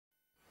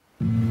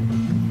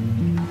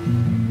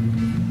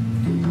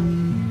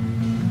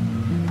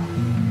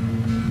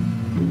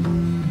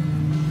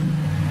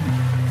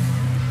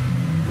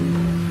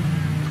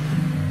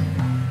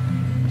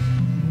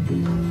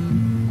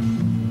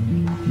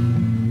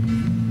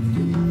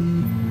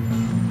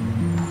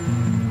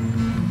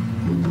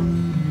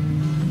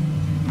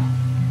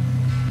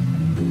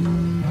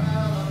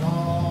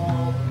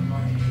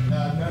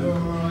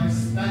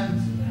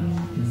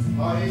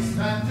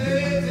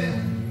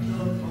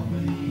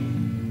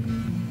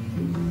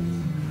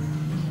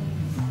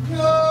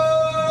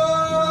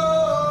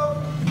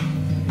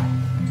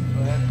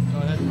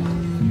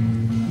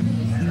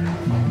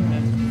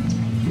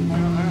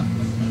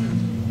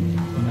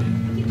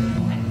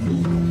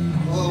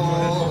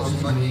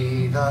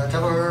that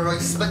ever I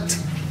spent.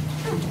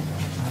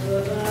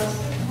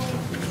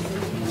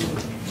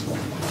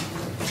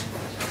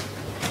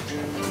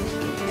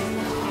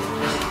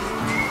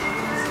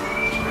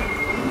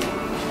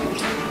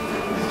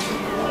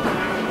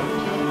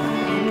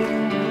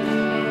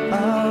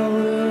 I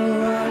will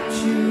write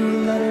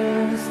you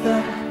letters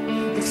that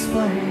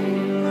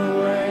explain the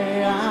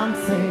way I'm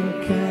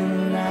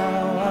thinking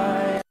now.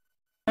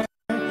 I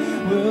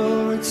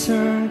will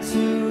return to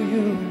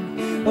you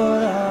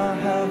what I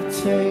have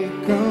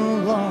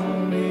taken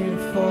long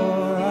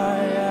before.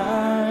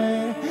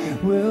 I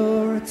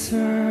will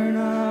return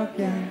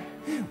again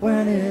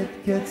when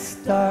it gets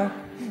dark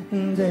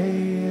and day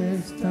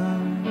is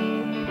done,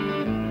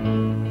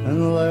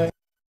 and lay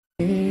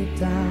me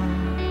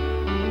down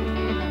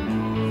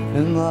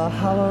in the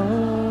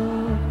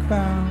hollow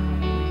ground.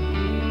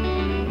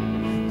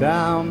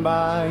 Down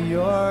by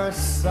your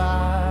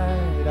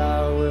side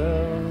I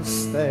will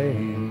stay.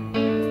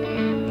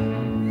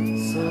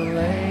 So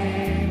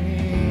lay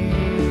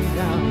me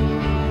down.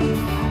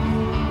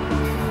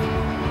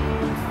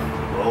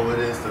 Oh, it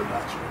is the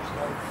bachelor's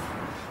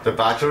life. The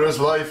bachelor's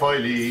life I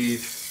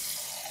lead.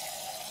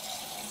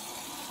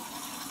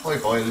 I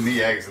boil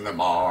me eggs in the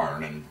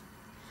morning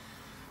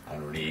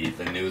and read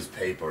the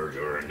newspaper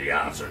during the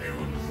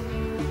afternoon.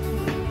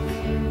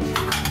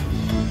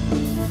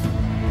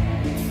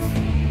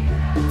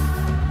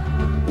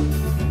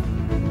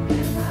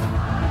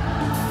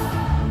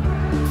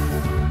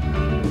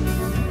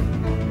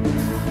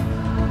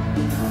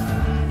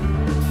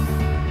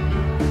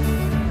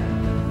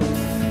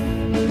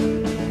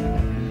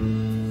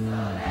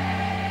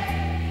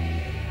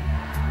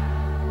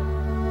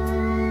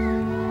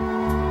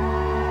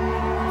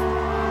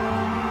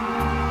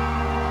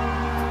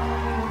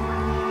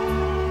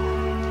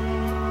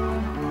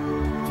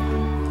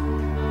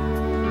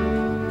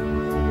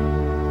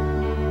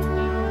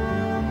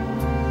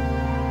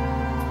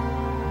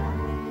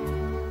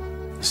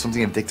 There's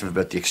something addictive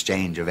about the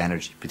exchange of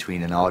energy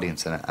between an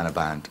audience and a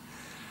band,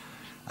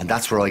 and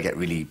that's where I get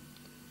really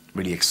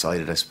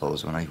excited, I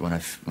suppose, when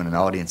an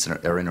audience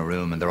are in a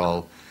room and they're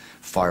all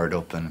fired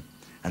up, and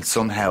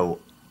somehow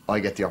I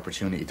get the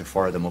opportunity to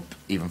fire them up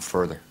even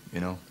further, you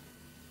know,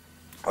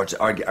 or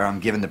I'm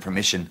given the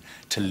permission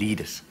to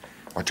lead it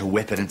or to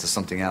whip it into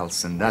something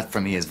else, and that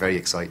for me is very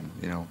exciting,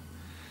 you know.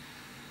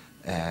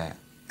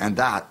 And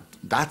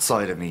that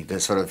side of me, the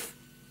sort of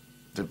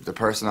the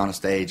person on a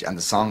stage and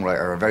the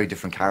songwriter are very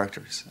different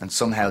characters, and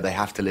somehow they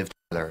have to live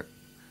together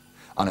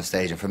on a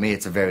stage. And for me,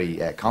 it's a very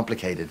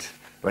complicated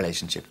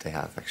relationship they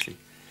have, actually.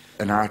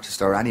 An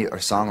artist or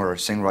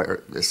songwriter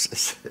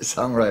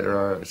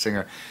or a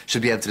singer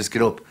should be able to just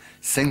get up,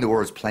 sing the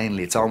words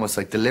plainly. It's almost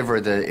like deliver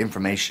the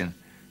information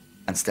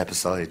and step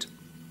aside.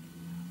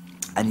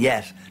 And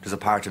yet, there's a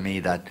part of me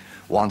that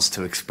wants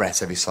to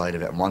express every side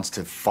of it and wants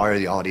to fire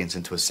the audience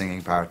into a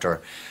singing part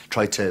or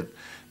try to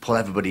pull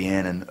everybody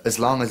in, and as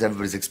long as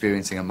everybody's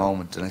experiencing a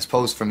moment. And I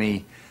suppose for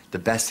me, the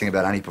best thing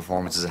about any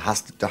performance is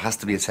there has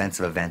to be a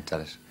sense of event at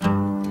it.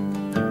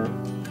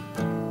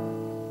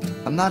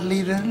 I'm not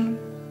leaving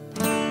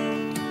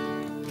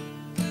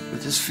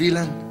with this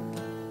feeling,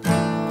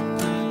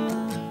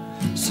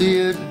 so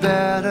you'd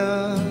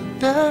better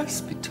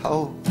best be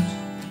told.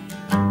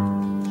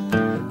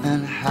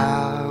 And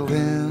how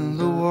in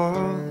the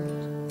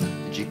world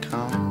did you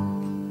come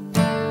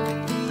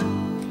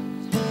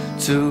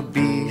to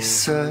be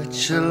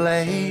such a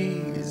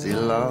lazy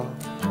love?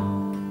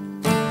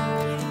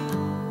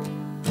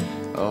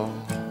 Oh,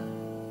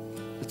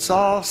 it's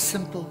all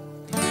simple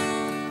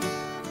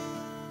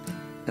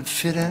and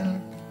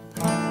fitting.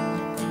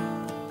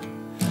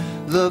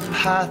 The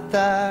path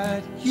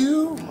that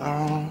you are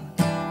on.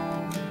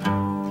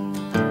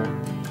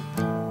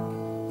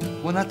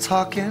 We're not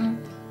talking,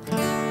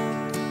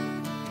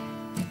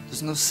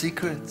 there's no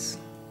secrets.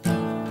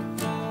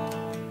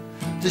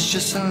 There's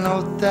just a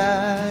note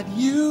that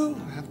you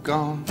have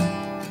gone,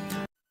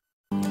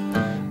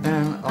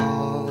 and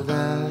all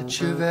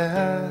that you've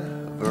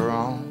ever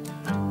owned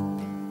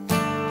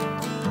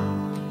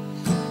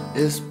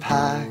is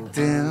packed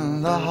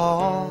in the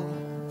hall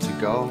to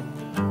go.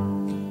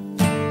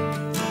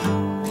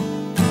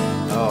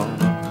 Oh,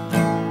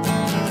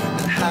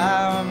 and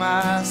how am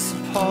I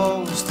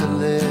supposed to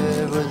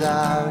live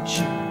without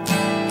you?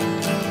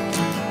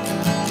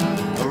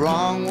 A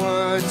wrong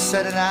word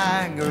said in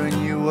anger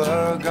and you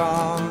were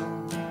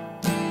gone.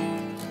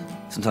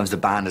 Sometimes the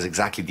band is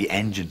exactly the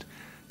engine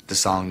the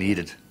song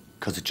needed,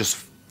 because it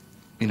just,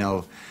 you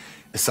know,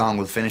 a song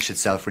will finish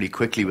itself really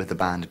quickly with the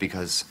band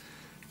because,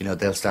 you know,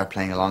 they'll start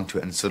playing along to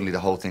it and suddenly the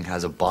whole thing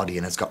has a body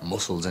and it's got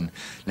muscles, and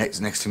next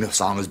thing the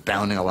song is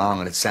bounding along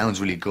and it sounds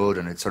really good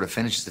and it sort of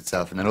finishes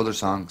itself. And then other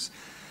songs,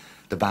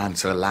 the band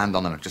sort of land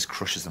on them and it just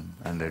crushes them,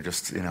 and they're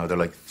just, you know, they're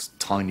like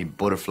tiny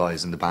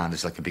butterflies, and the band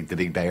is like the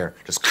big bear,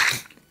 just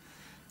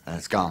and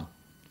it's gone.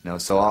 You know,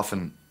 so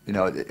often, you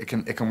know, it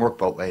can work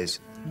both ways.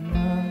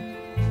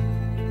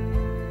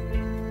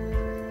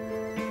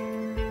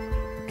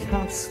 I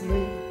can't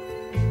sleep.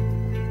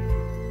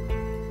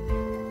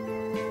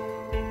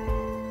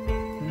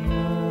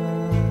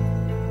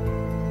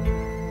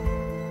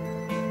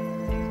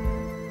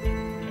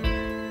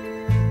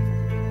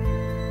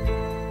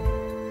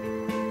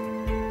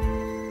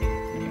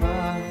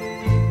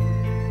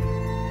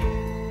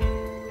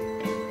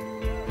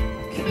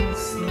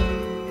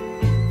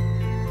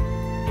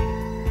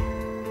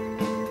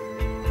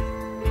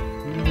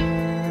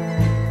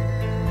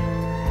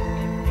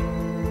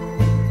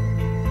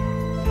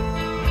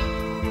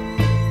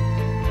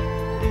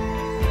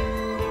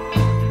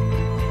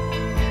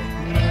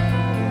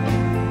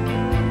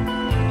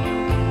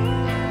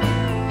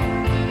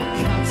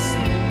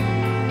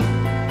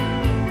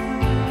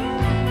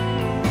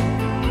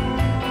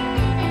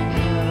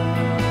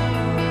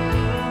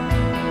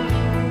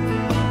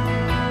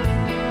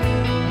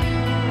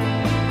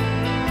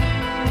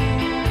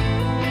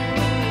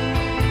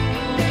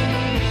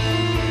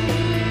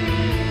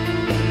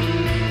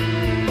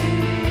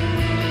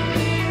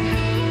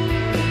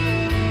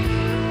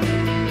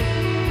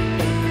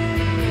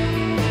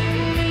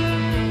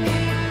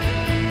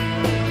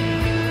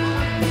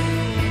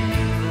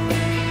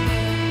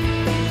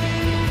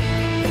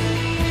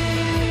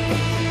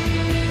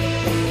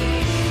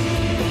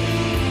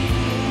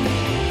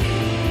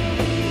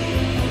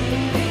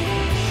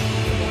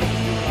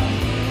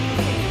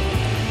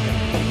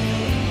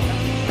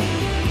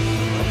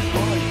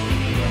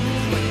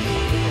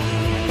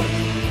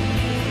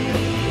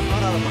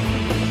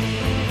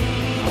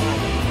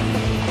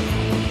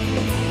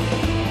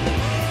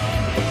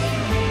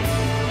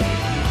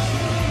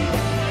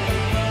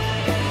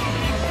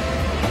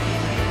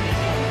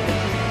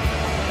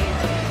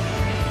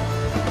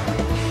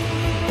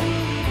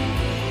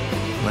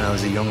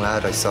 young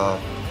lad, I saw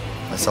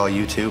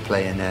U2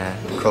 play in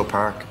Croke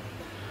Park,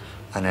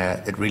 and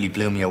it really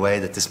blew me away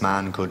that this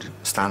man could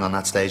stand on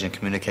that stage and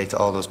communicate to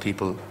all those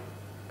people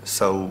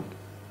so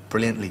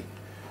brilliantly.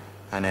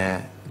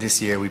 And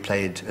this year we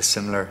played a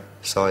similar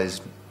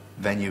sized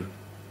venue,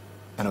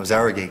 and it was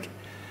our gig,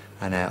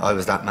 and I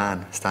was that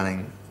man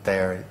standing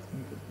there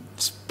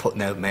just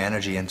putting out my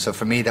energy. And so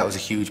for me that was a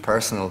huge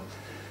personal,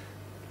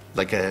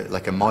 like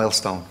a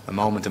milestone, a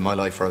moment in my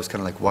life where I was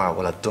kind of like, wow,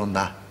 well, I've done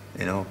that,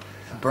 you know.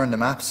 Burn the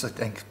Maps, I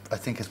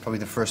think is probably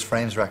the first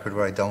Frames record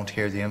where I don't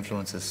hear the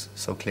influences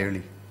so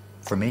clearly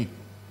for me.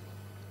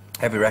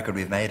 Every record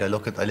we've made, I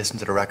listen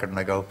to the record and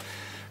I go,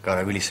 God,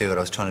 I really see what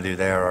I was trying to do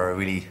there, or I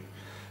really,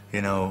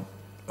 you know,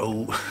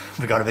 oh,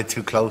 we got a bit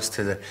too close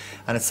to the...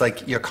 And it's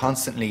like you're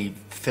constantly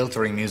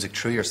filtering music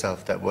through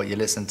yourself, that what you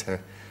listen to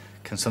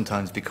can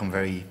sometimes become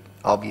very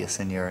obvious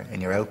in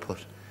your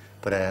output.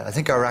 But I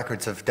think our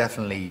records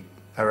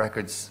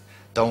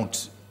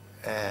don't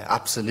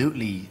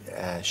absolutely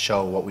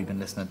show what we've been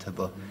listening to,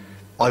 but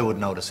I would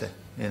notice it,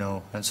 you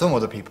know. And some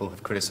other people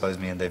have criticised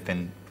me and they've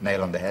been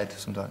nail on the head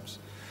sometimes.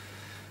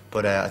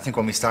 But I think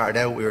when we started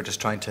out, we were just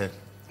trying to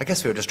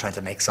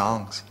make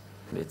songs.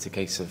 It's a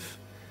case of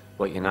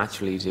what you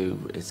naturally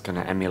do is kind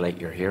of emulate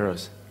your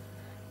heroes.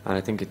 And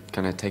I think it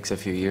kind of takes a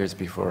few years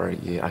before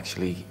you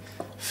actually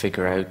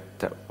figure out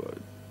that,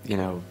 you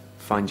know,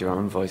 find your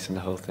own voice in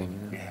the whole thing.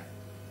 You know? Yeah.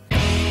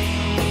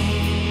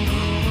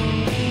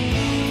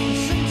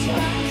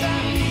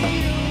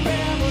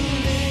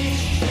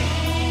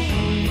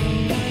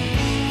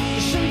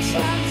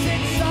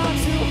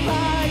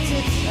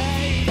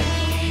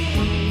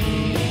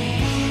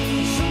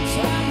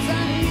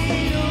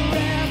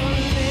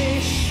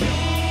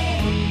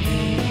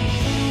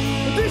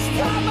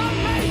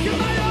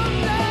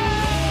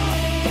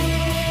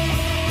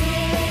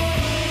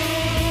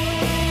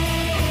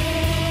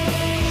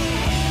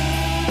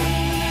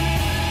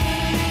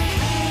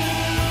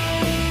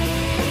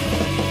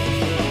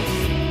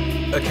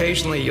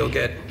 Occasionally you'll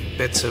get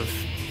bits of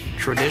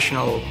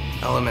traditional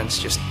elements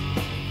just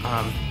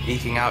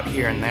eking out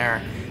here and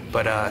there,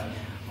 but I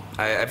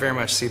very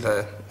much see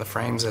the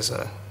Frames as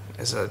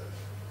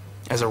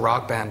a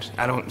rock band.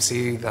 I don't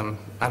see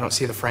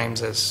the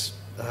Frames as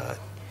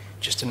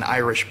just an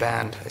Irish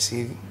band. I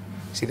see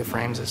the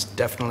Frames as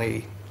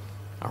definitely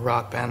a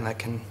rock band that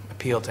can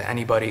appeal to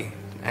anybody,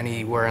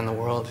 anywhere in the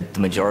world. The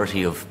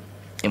majority of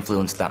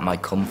influence that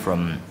might come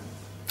from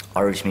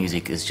Irish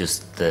music is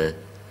just the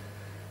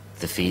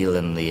feel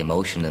and the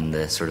emotion and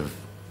the sort of,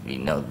 you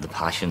know, the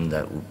passion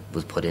that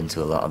was put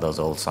into a lot of those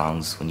old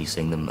songs when you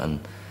sing them. And,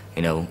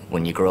 you know,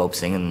 when you grow up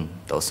singing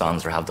those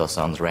songs or have those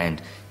songs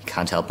around, you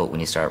can't help but when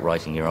you start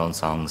writing your own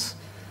songs,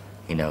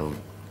 you know,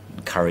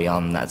 carry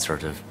on that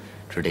sort of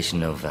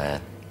tradition of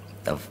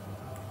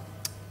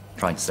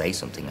trying to say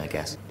something, I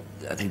guess.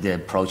 I think the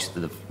approach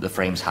that the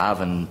Frames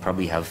have, and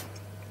probably have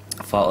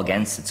fought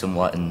against it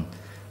somewhat in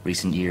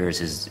recent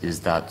years, is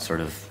that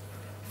sort of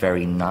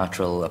very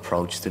natural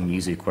approach to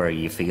music where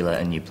you feel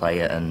it and you play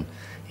it, and,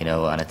 you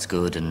know, and it's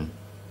good. And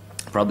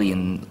probably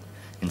in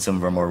some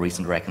of our more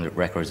recent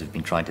records we've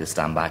been trying to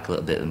stand back a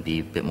little bit and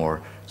be a bit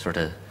more sort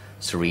of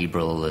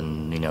cerebral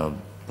and, you know,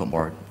 put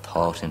more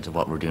thought into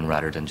what we're doing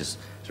rather than just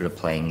sort of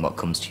playing what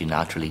comes to you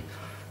naturally.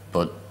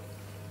 But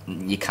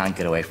you can't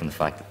get away from the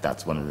fact that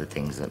that's one of the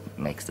things that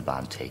makes the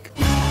band tick.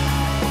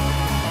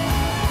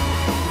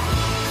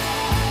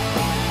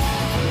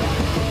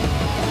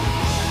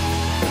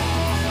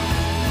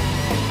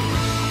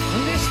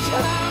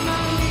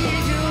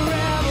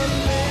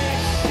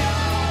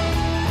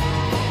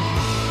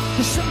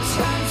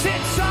 Sometimes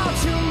it's all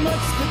too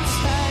much to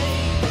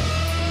take.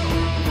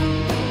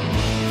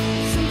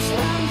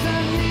 Sometimes I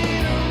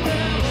need a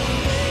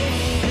revelation.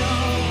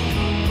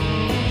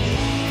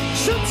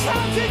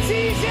 Sometimes it's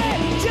easy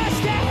just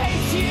to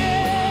hate you.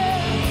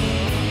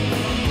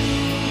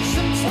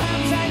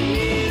 Sometimes I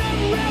need a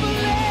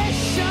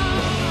revelation.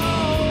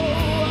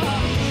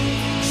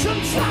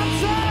 Sometimes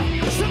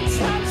words in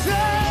yourself,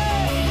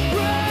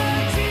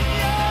 words in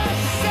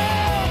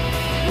yourself,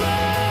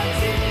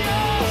 words in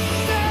yourself.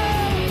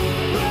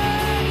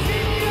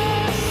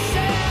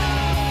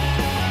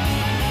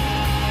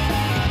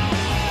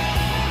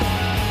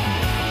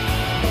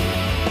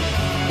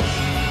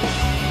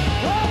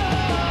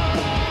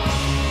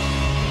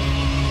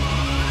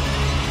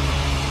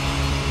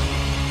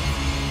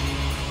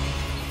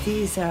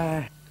 These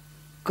are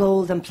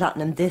gold and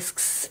platinum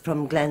discs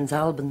from Glenn's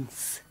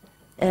albums.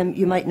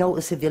 You might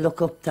notice if you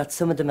look up that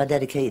some of them are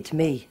dedicated to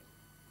me.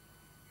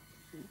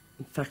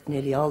 In fact,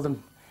 nearly all of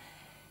them.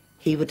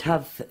 He would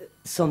have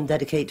some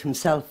dedicated to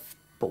himself,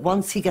 but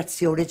once he gets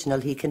the original,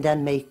 he can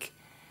then make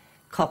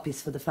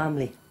copies for the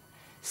family.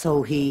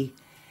 So he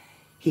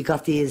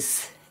got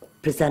these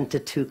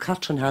presented to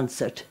Catherine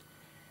Hansard,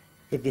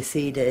 if you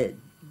see the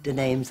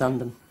names on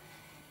them.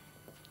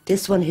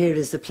 This one here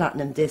is the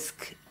platinum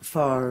disc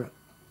for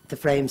the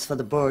Frames for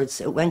the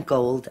Birds. It went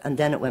gold and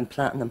then it went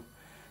platinum.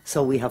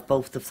 So we have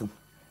both of them.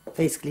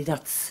 Basically,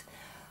 that's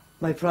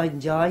my pride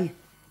and joy.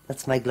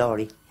 That's my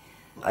glory.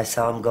 I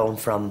saw him going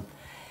from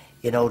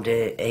you know,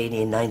 the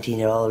 18,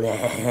 19-year-old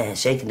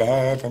shaking the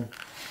head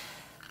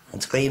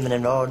and screaming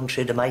and roaring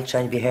through the mic,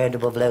 trying to be heard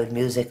above loud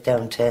music,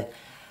 down to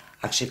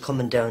actually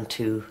coming down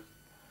to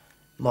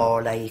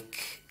more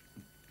like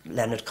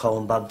Leonard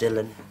Cohen, Bob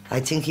Dylan. I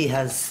think he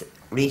has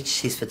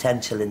reached his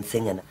potential in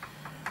singing.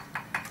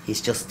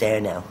 He's just there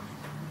now.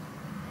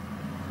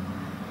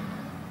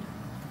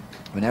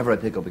 Whenever I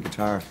pick up a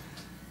guitar,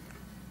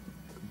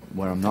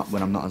 when I'm not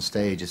on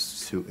stage,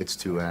 it's to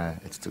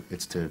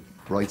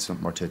write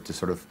something or to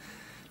sort of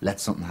let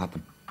something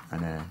happen,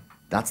 and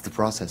that's the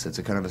process. It's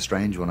a kind of a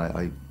strange one.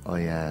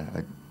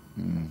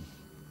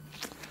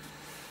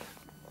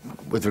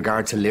 With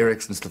regard to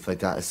lyrics and stuff like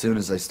that, as soon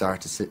as I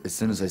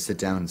sit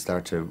down and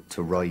start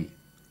to write,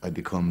 I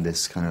become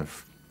this kind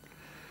of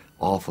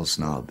awful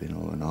snob, you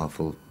know, an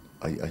awful.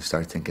 I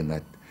start thinking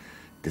that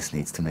this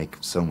needs to make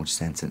so much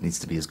sense. It needs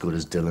to be as good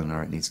as Dylan,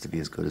 or it needs to be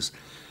as good as.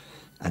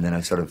 And then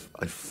I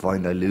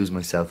find I lose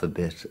myself a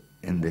bit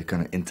in the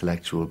kind of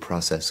intellectual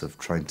process of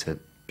trying to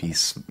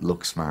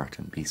look smart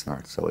and be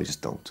smart. So I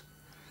just don't.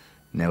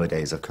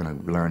 Nowadays, I've kind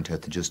of learned how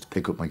to just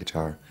pick up my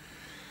guitar,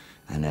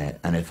 and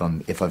if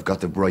I've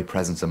got the right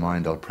presence of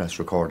mind, I'll press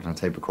record on a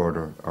tape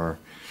recorder or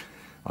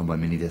on my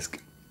mini disc,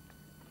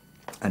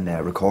 and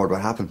record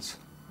what happens.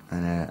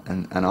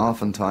 And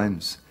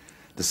oftentimes,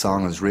 the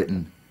song is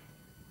written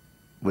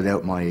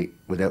without my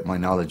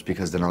knowledge,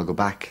 because then I'll go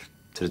back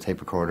to the tape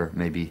recorder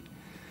maybe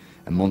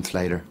a month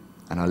later,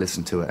 and I'll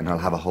listen to it, and I'll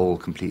have a whole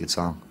completed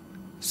song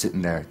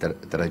sitting there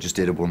that I just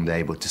did it one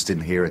day but just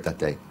didn't hear it that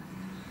day.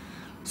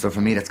 So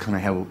for me, that's kind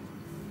of how.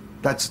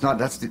 That's not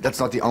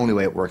the only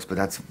way it works, but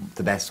that's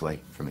the best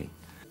way for me.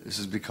 This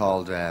is be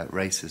called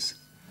Races.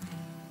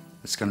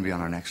 It's going to be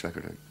on our next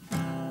record.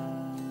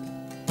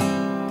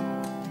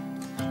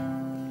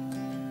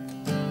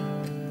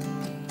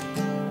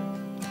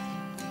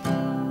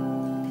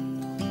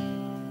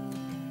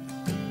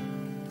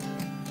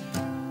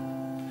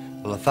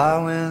 Well, if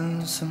I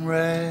win some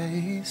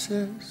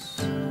races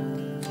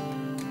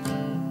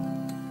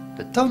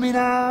that told me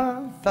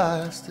I'm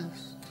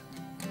fastest,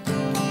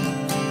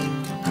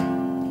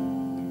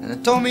 and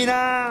it told me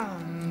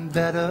I'm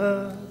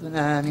better than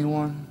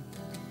anyone,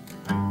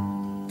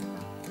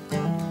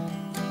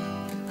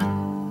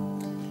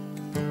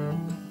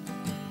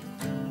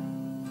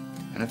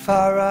 and if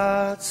I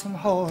ride some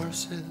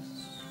horses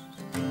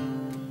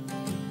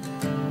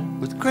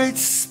with great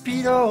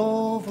speed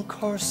over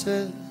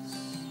courses,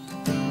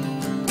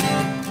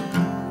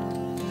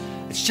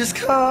 it's just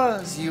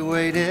 'cause you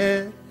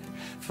waited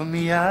for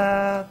me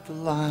at the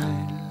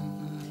line.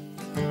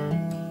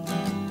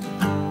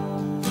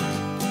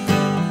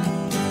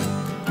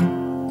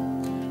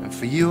 And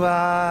for you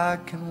I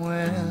can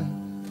win.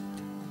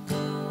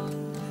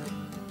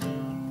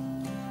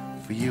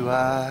 For you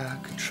I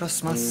can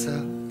trust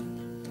myself.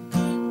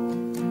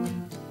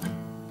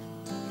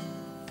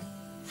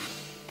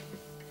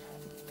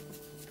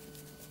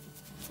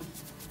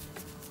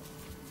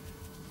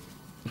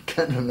 I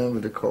can't remember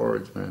the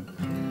chords, man.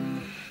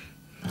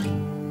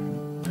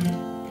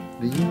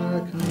 For you I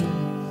can win.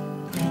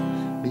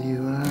 For you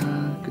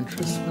I can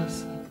trust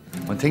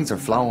myself. When things are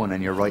flowing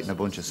and you're writing a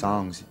bunch of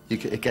songs,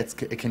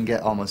 it can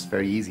get almost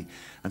very easy.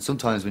 And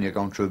sometimes when you're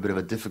going through a bit of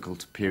a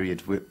difficult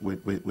period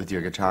with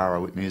your guitar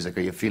or with music,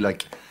 or you feel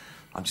like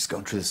I'm just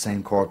going through the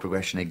same chord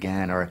progression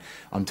again, or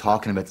I'm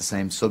talking about the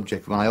same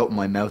subject. When I open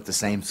my mouth, the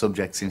same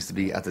subject seems to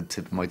be at the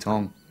tip of my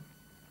tongue.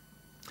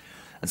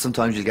 And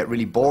sometimes you get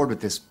really bored with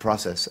this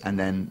process, and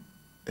then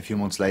a few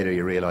months later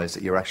you realise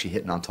that you're actually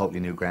hitting on totally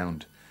new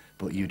ground,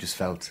 but you just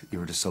felt you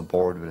were just so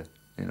bored with it,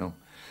 you know.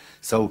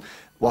 So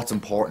what's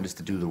important is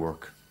to do the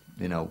work,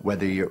 you know,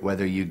 whether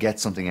you get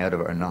something out of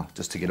it or not,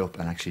 just to get up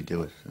and actually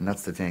do it. And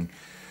that's the thing.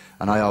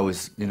 And I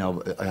always, you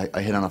know,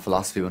 I hit on a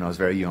philosophy when I was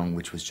very young,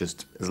 which was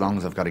just, as long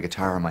as I've got a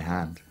guitar in my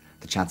hand,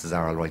 the chances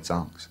are I'll write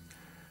songs.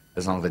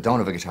 As long as I don't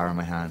have a guitar in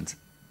my hand,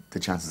 the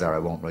chances are I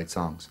won't write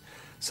songs.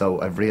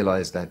 So I've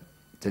realised that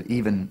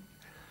even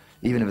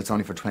if it's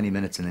only for 20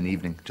 minutes in an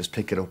evening, just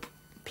pick it up,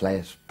 play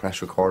it,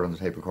 press record on the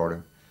tape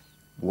recorder,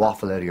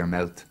 waffle out of your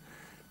mouth,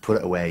 put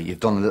it away. You've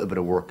done a little bit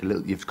of work,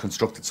 you've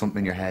constructed something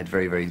in your head,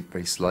 very, very,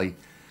 very slight,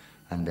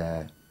 and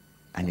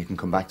you can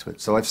come back to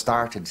it. So I've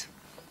started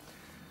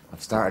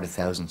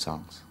 1,000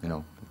 songs, you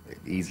know,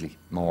 easily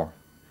more,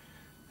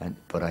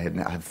 but I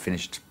have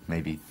finished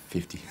maybe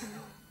 50.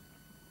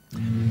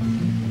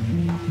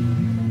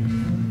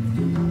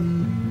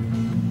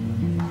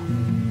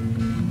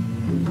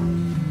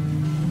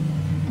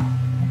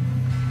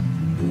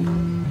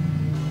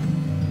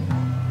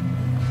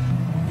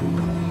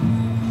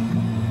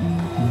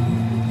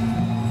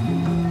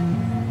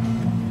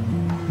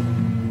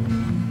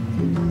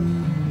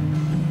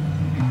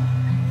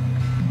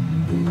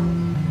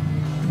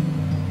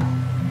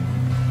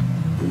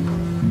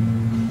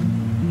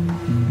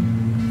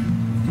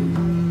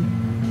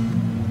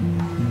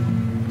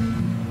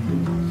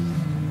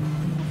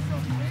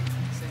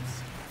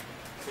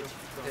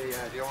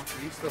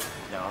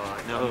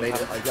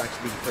 I've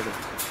actually sort of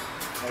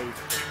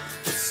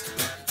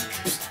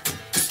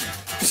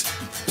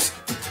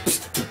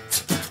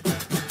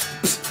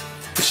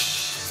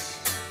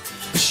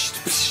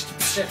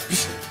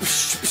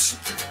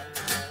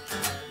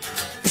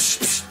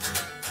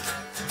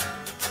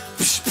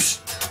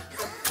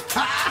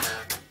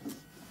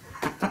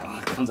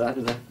comes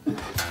after that. You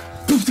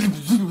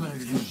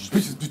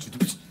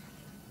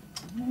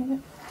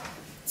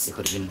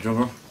could have been a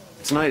drummer.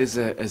 Tonight is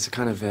a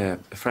kind of a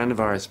friend of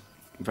ours,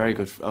 a very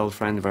good old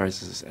friend of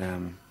ours, is a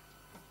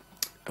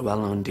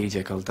well-known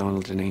DJ called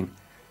Donald Deneen,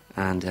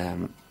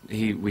 and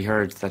we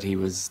heard that he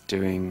was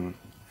doing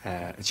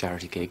a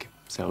charity gig,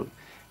 so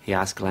he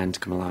asked Glenn to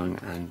come along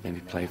and maybe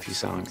play a few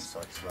songs,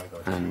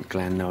 and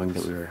Glenn, knowing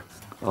that we were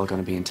all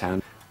going to be in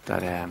town,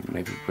 that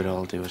maybe we'd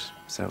all do it.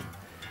 So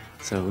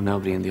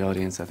nobody in the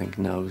audience, I think,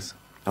 knows,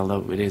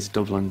 although it is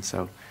Dublin,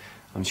 so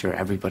I'm sure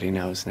everybody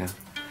knows now.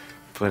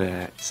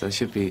 But so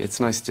it's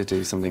nice to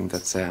do something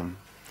that's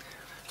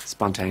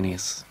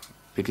spontaneous,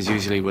 because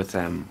usually with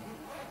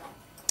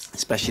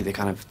especially the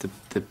kind of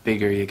the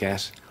bigger you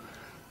get,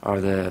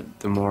 or the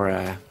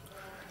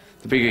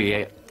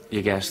bigger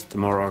you get, the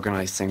more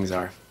organised things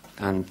are,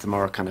 and the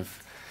more kind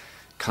of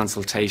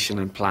consultation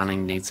and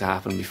planning needs to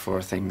happen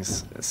before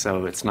things.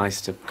 So it's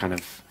nice to kind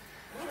of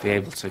be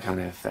able to kind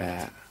of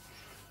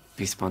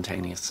be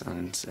spontaneous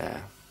and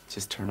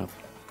just turn up.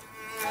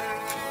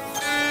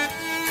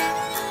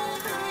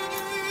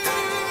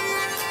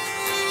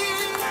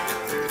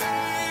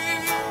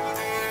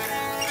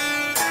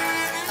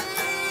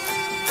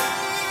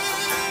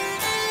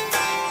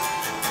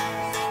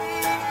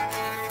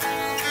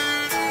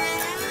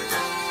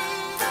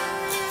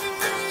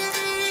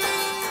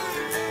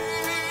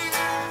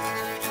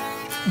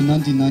 In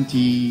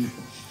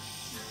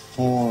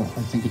 1994, I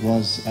think it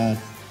was,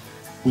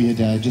 we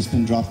had just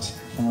been dropped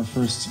from our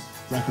first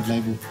record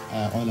label,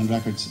 Island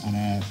Records,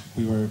 and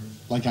we were,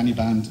 like any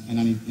band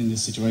in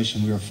this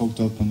situation, we were fucked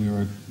up and we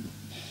were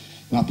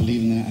not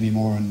believing in it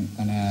anymore. And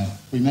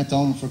we met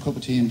Donald for a cup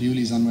of tea in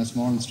Bewley's on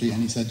Westmoreland Street,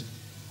 and he said,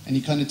 and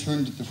he kind of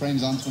turned the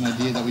Frames onto an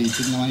idea that we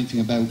didn't know anything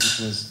about, which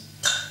was,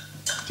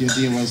 the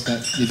idea was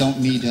that you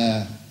don't need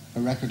a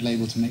record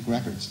label to make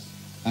records.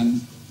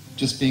 And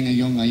just being a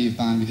young, naive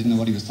band, we didn't know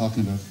what he was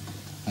talking about.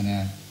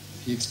 And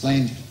he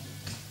explained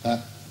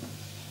that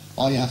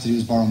all you have to do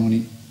is borrow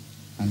money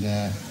and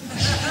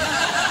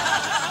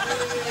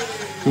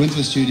go into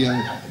a studio,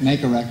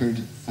 make a record,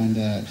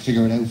 and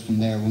figure it out from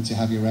there. Once you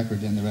have your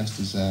record, then the rest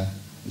is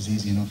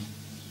easy enough.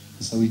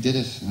 And so we did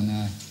it,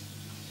 and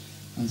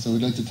so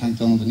we'd like to thank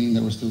Donald Deneen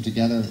that we're still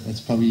together. He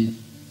probably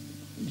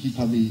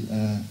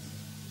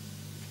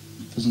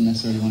doesn't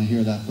necessarily want to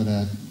hear that, but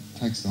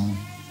thanks, Donald.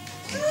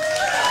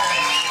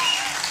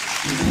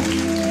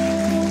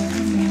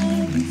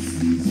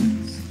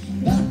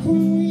 Back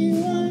when we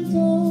weren't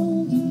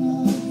old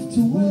enough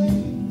to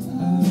wait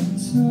our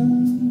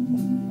turn,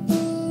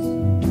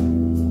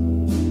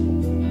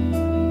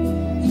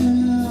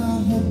 and I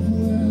hope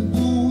we're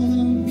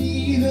gonna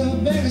be the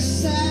very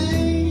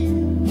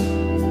same.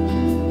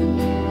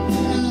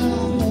 And I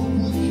hope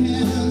we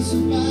can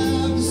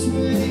survive this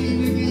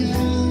wave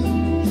again.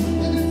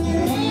 And if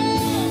we're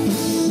all the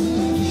same,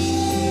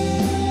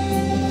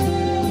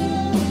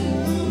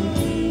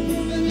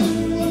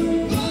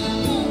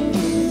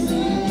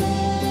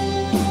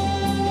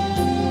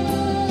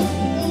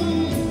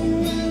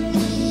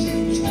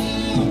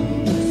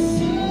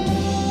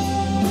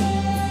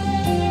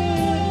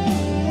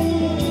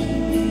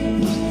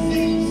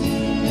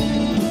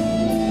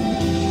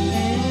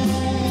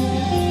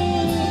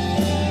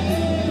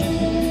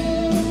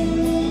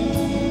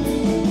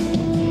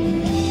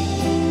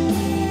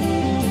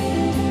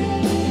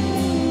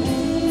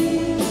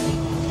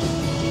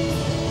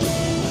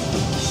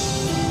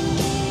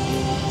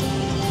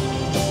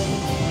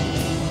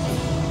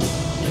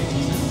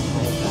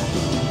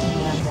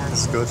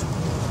 That's good.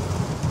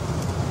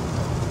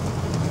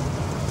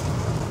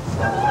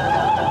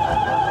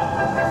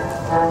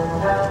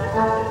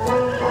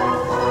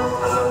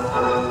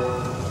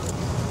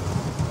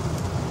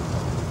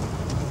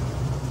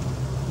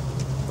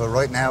 But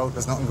right now,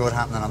 there's nothing good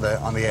happening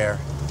on the air.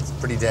 It's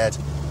pretty dead.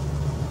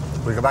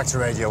 We go back to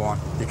Radio 1.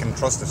 You can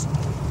trust it.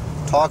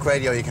 Talk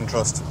radio, you can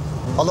trust.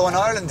 Although in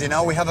Ireland, you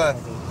know, we have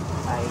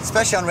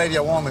especially on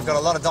Radio 1, we've got a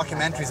lot of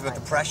documentaries about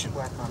depression.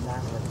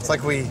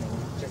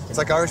 It's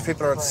like Irish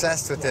people are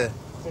obsessed with the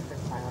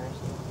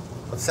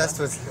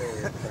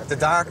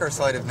darker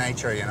side of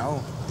nature, you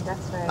know.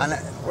 And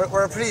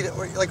we're a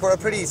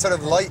pretty sort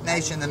of light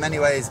nation in many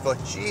ways, but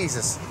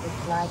Jesus,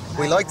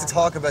 we like to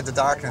talk about the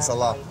darkness a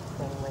lot.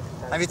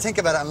 And if you think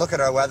about it and look at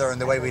our weather and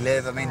the way we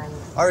live, I mean,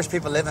 Irish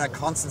people live in a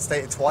constant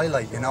state of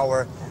twilight, you know.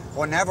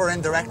 We're never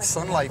in direct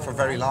sunlight for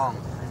very long.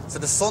 So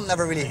the sun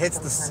never really hits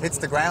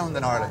the ground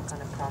in Ireland.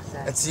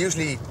 It's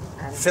usually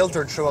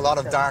filtered through a lot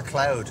of dark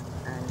cloud.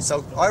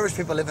 So Irish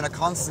people live in a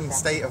constant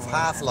state of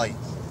half-light.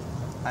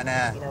 And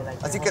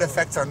I think it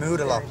affects our mood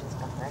a lot.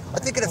 I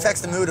think it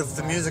affects the mood of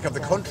the music of the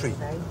country,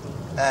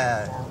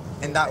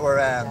 in that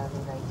we're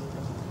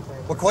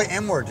quite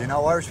inward, you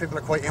know. Irish people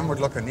are quite inward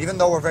looking, even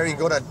though we're very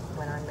good at...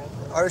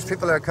 Irish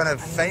people are kind of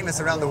famous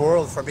around the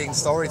world for being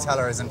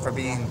storytellers and for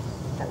being,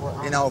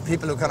 you know,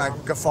 people who kind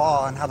of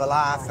guffaw and have a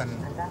laugh.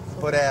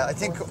 But I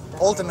think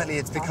ultimately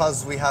it's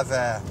because we have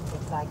a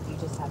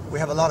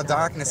lot of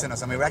darkness in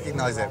us and we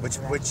recognise it,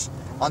 which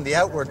on the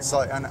outward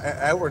side and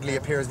outwardly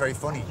appears very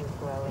funny.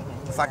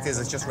 the fact is,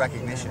 it's just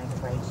recognition.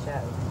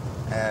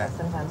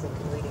 Sometimes it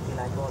can really be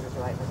like all is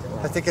right with the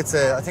world. I think it's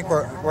a. I think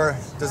we're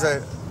there's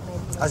a.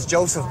 As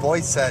Joseph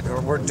Boyd said,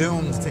 we're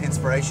doomed to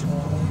inspiration.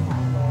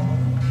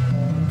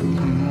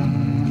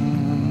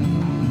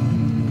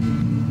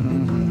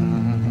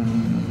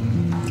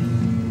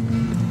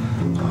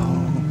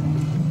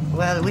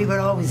 Well, we were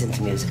always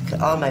into music.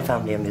 All my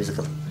family are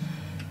musical.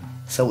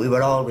 So we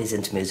were always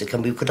into music,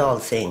 and we could all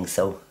sing,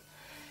 so,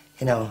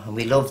 you know, and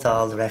we loved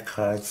all the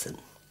records. And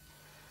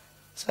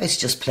so I used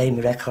to just play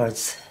my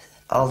records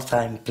all the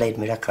time, played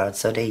my records.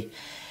 So they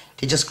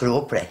just grew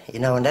up with it, you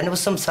know. And then there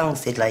was some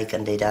songs they'd like,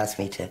 and they'd ask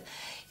me to, you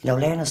know,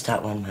 learn us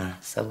that one, ma.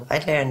 So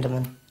I'd learn them,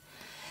 and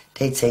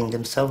they'd sing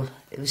them. So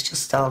it was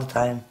just all the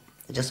time.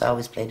 I just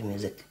always played the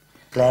music.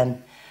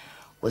 Glenn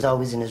was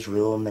always in his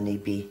room, and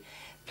he'd be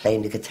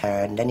playing the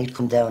guitar, and then he'd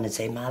come down and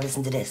say, "Ma,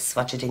 listen to this,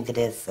 what do you think of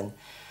this?" And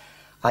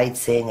I'd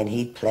sing and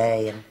he'd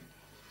play, and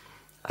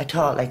I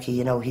thought, like,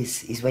 you know,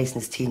 he's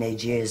wasting his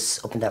teenage years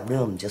up in that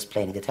room just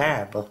playing the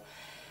guitar. But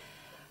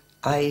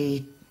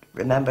I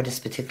remember this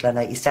particular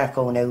night, he started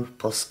going out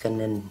busking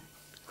in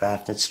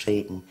Grafton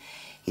Street, and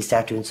he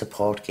started doing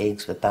support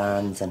gigs with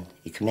bands, and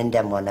he came in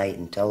then one night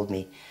and told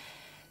me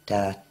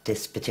that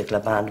this particular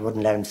band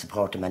wouldn't let him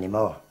support him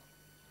anymore.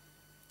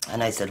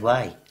 And I said,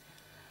 why?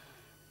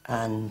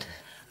 And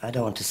I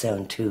don't want to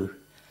sound too,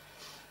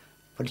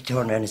 but he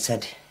turned around and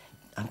said,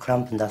 "I'm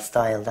cramping that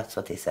style," that's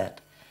what they said.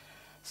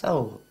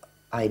 So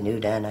I knew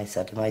then, I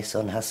said, my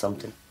son has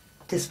something.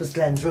 This was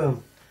Glenn's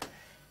room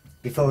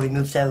before he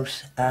moved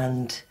out,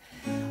 and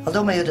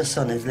although my other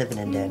son is living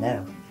in there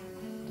now,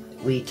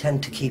 we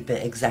tend to keep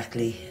it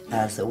exactly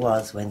as it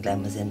was when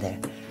Glenn was in there.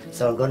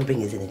 So I'm going to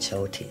bring it in and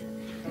show it to you,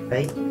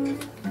 right?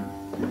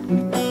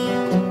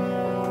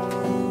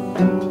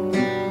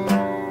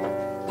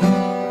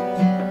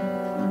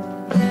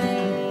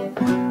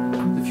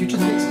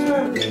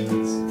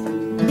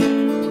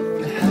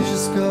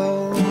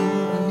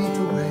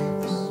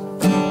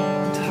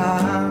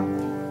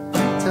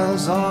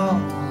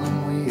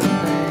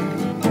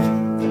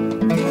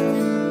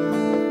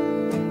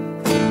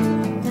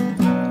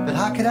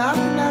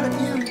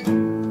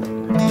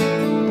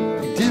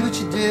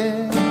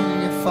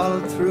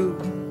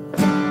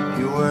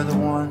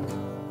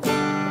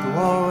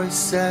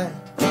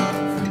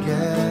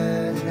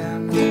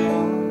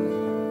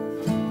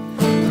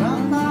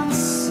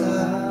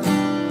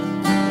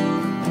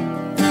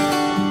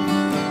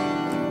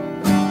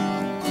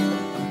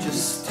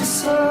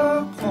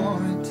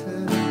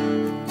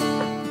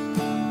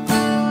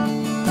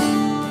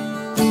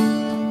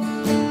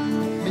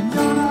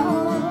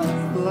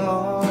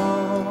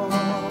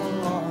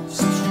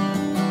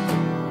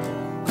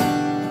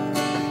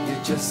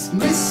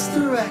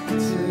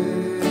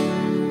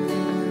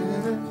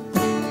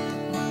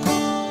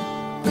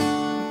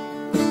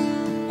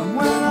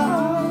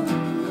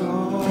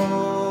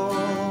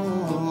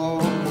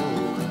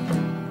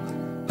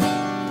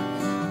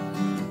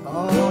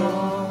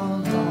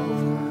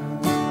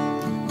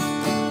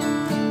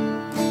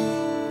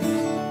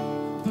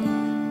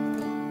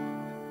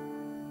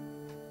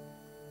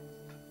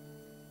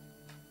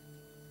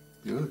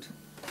 Good.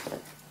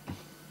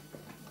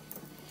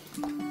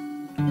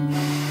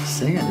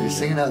 You're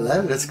singing out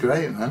loud, that's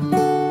great, man.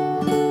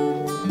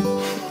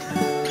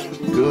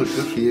 Good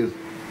for you.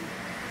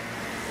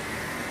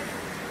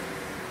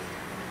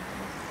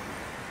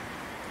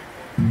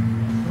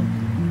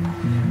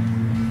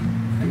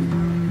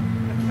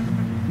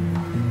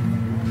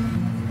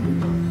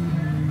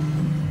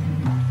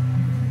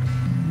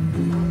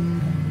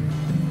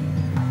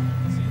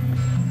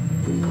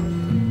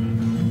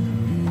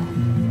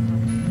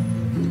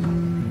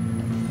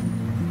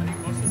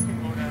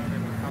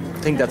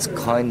 I think that's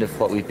kind of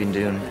what we've been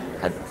doing,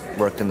 had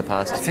worked in the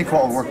past. I think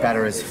what will work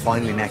better is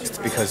Finally Next,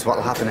 because what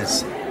will happen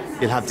is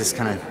you'll have this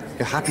kind of,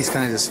 your Happy's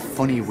kind of this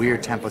funny,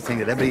 weird tempo thing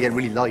that everybody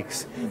really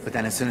likes, but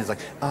then as soon as like,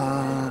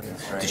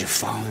 did you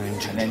find?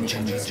 And then you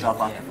can just drop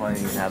off the phone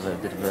and you can have a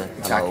bit of a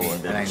Exactly, hello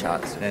and a bit of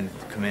chat. and then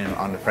come in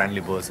on the friendly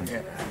buzz. And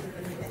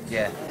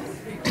Yeah.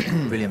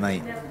 brilliant,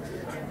 mate.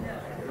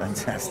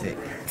 Fantastic.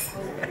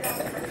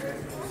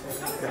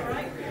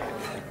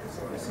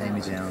 Lay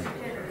me down.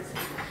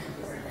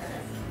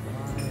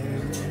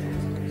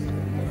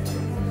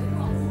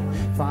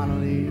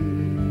 Finally,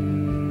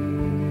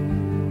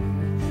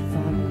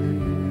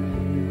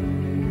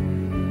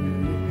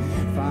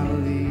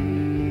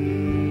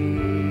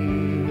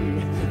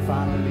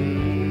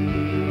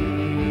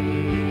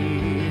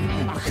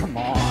 oh, come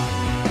on,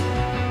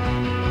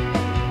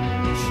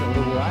 show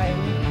the way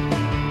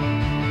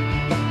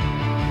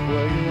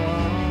where you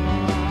are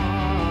now.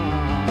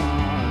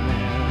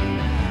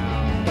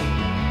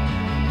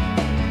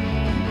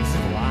 It's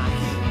the lack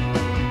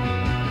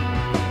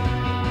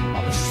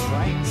of the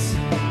strength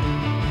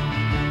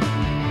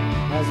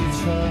as you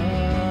turn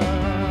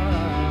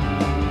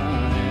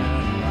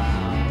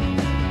around,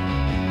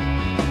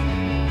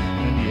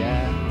 and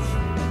yet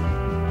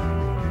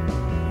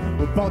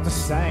we're both the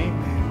same.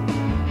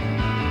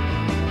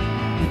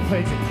 You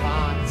played your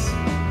part,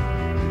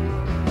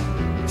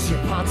 it's your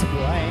part. not to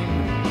blame.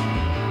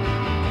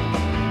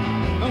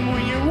 And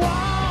when you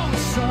want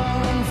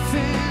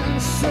something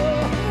so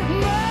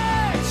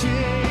much,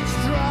 it's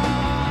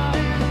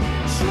drawing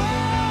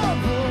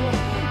trouble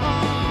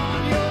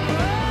on your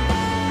own.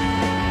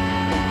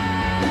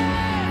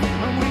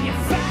 And when you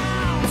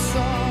found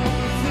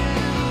something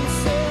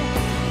so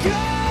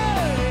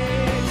good,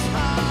 it's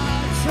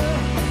hard to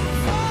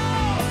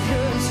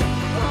focus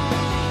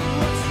on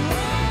what's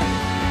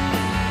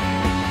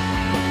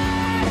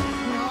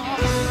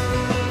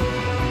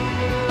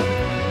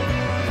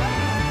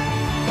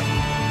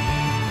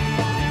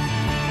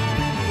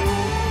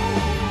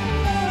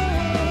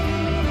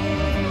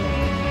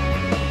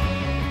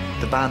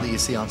The band that you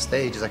see on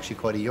stage is actually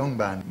quite a young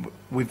band.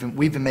 We've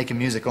been making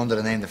music under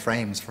the name The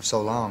Frames for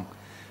so long,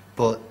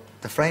 but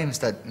the Frames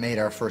that made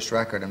our first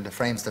record and the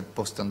Frames that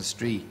bust on the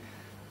street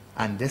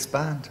and this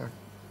band,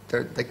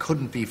 they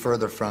couldn't be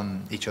further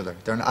from each other.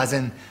 As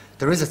in,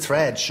 there is a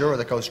thread, sure,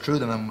 that goes through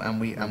them,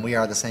 and we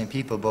are the same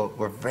people, but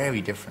we're very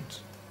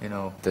different, you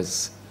know.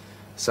 There's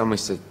so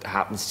much that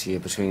happens to you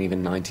between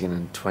even 19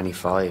 and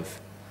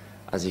 25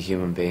 as a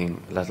human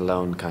being, let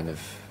alone kind of,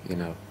 you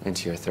know,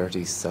 into your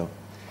 30s. So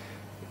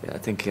I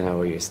think, you know,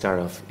 where you start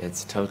off,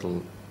 it's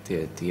total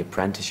the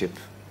apprenticeship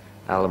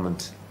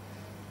element.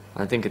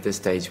 I think at this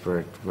stage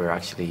we're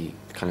actually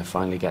kind of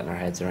finally getting our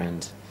heads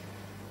around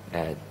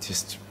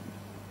just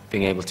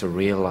being able to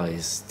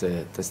realise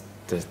the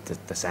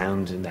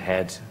sound in the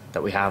head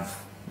that we have,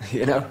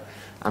 you know,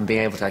 and being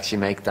able to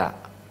actually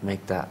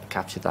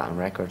capture that on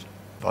record.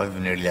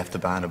 I've nearly left the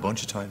band a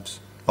bunch of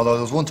times. Although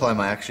there was one time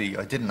I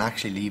didn't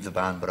actually leave the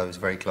band, but I was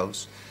very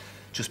close.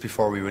 Just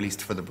before we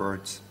released For the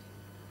Birds,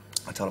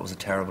 I thought it was a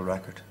terrible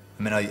record.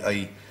 I mean,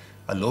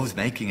 I loved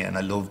making it and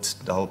I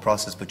loved the whole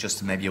process, but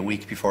just maybe a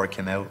week before it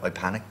came out, I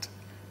panicked.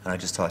 And I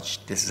just thought,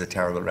 this is a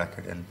terrible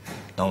record and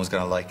no one's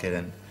going to like it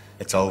and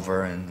it's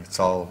over and it's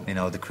all, you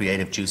know, the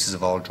creative juices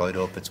have all dried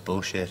up, it's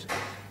bullshit.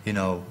 You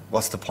know,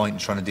 what's the point in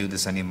trying to do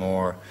this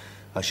anymore?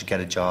 I should get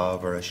a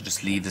job or I should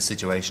just leave the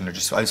situation or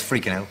just, I was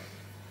freaking out.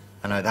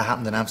 And that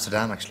happened in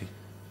Amsterdam, actually.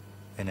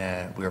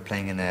 We were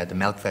playing in the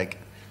Melkweg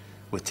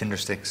with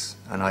Tindersticks,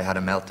 and I had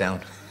a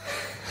meltdown.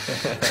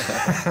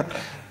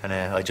 And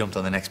I jumped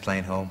on the next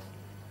plane home.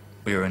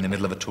 We were in the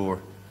middle of a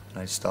tour,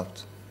 and I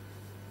stopped.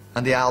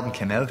 And the album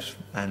came out,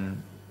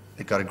 and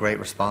it got a great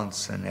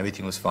response, and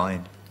everything was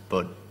fine.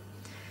 But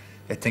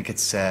I think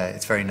it's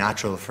very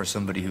natural for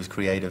somebody who's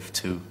creative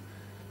to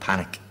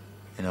panic,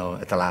 you know,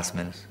 at the last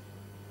minute.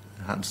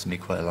 It happens to me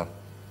quite a lot.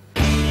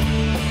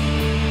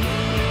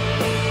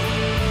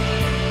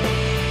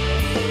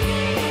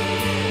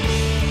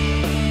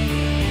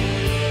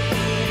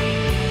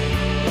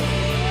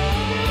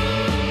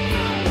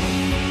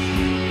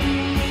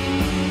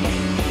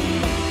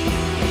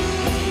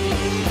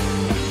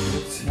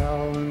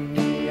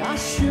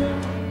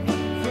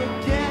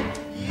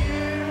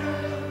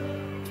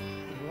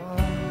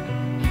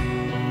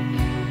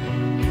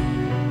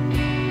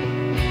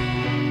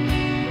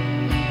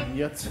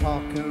 You're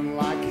talking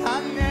like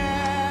I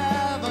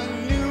never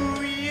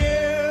knew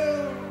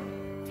you,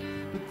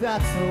 but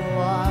that's a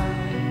lie.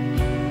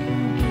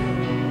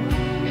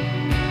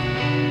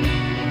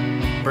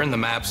 Burn the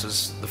Maps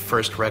is the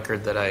first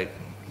record that I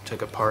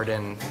took a part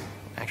in,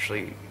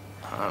 actually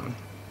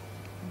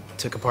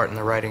took a part in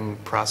the writing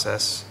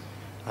process.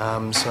 So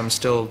I'm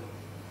still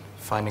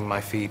finding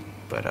my feet,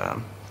 but I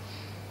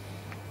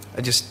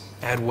just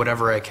add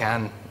whatever I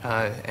can.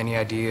 Any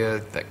idea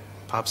that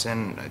pops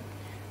in, I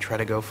try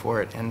to go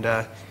for it. And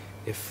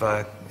if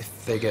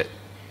they get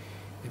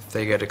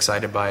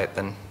excited by it,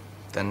 then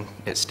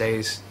it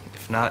stays.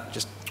 If not,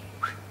 just.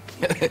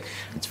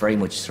 It's very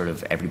much sort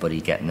of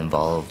everybody getting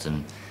involved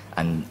and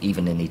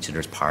even in each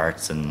other's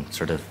parts and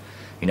sort of,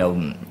 you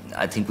know,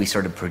 I think we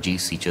sort of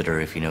produce each other,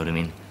 if you know what I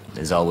mean.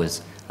 There's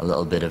always a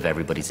little bit of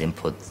everybody's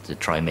input to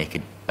try and make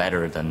it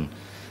better than,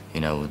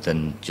 you know,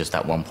 than just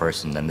that one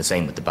person. And the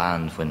same with the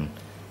band, when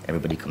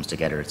everybody comes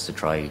together, it's to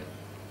try,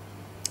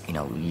 you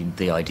know,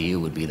 the idea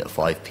would be that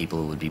 5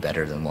 people would be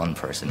better than one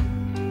person.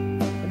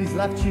 And he's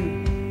left you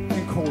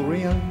in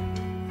Korean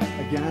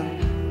again.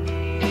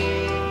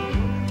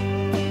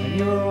 And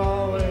you're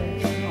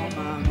always on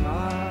my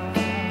mind.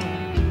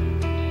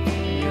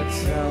 And you're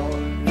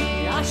telling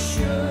me I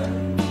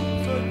should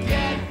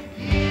forget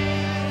you.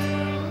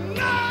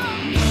 No!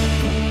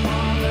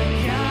 All the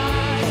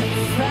guys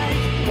who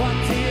fake what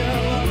do you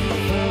look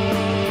for?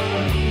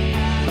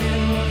 And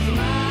it was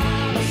my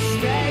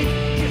mistake,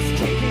 just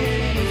kicking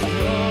in his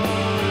door.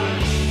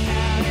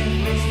 And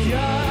if it's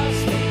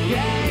just a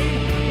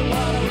game,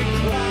 what are we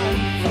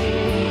crying for?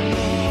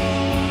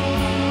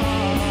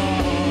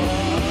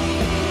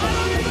 I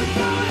don't even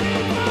know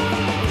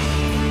anymore.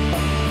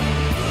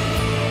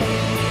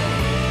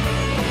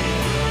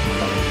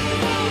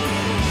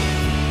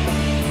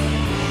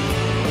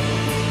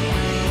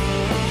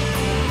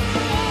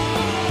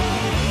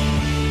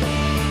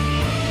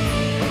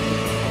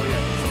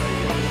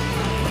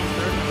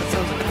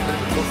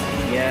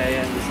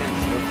 Yeah, the same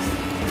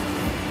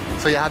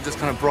stuff. So you have this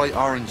kind of bright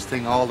orange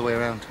thing all the way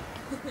around.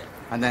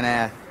 And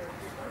then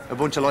a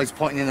bunch of lights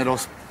pointing in at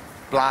us,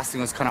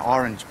 blasting us kind of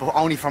orange, but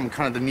only from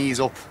kind of the knees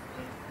up,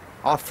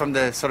 off from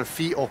the sort of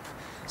feet up.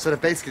 So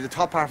that basically the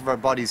top half of our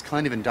body is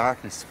kind of in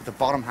darkness, but the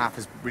bottom half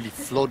is really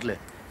floodlit.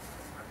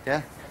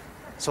 Yeah?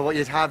 So what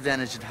you'd have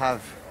then is you'd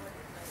have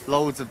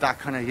loads of that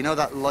kind of, you know,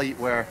 that light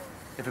where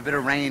if a bit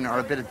of rain or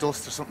a bit of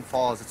dust or something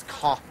falls, it's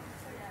caught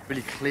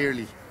really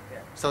clearly.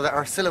 So that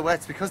our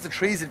silhouettes, because the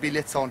trees would be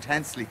lit so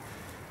intensely,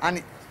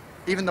 and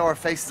even though our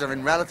faces are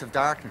in relative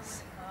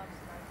darkness,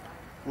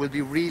 will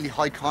be really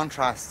high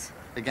contrast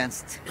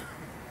against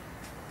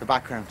the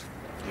background.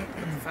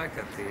 The fact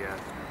that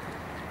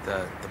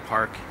the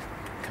park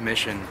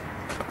commission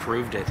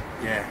approved it,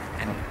 Yeah.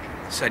 and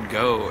said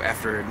go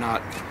after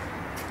not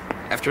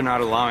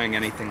allowing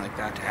anything like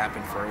that to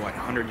happen for what,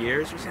 100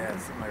 years or something? Yeah,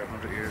 something like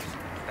 100 years.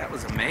 That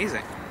was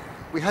amazing.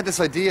 We had this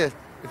idea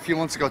a few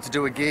months ago to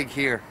do a gig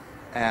here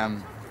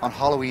on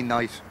Halloween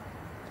night,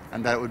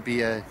 and that it would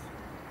be a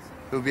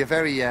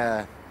very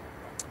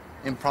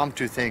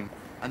impromptu thing.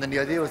 And then the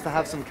idea was to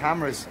have some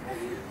cameras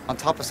on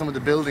top of some of the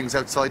buildings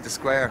outside the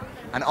square,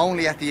 and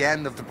only at the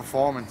end of the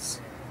performance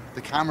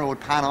the camera would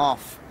pan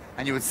off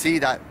and you would see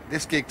that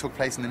this gig took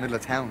place in the middle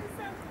of town,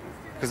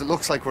 because it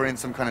looks like we're in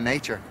some kind of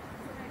nature,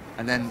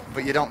 and then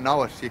but you don't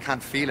know it, you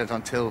can't feel it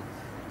until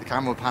the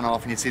camera would pan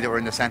off and you'd see that we're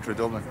in the centre of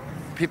Dublin.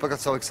 People got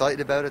so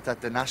excited about it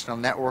that the national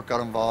network got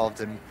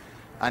involved, and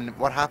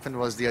what happened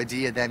was the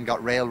idea then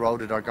got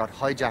railroaded or got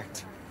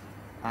hijacked,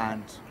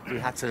 and we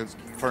had to,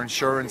 for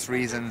insurance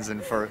reasons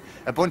and for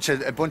a bunch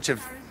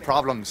of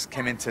problems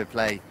came into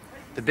play.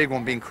 The big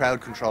one being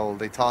crowd control.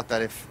 They thought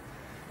that if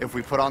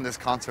we put on this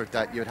concert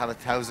that you'd have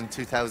 1,000,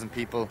 2,000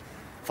 people,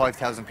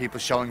 5,000 people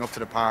showing up to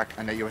the park,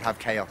 and that you would have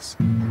chaos.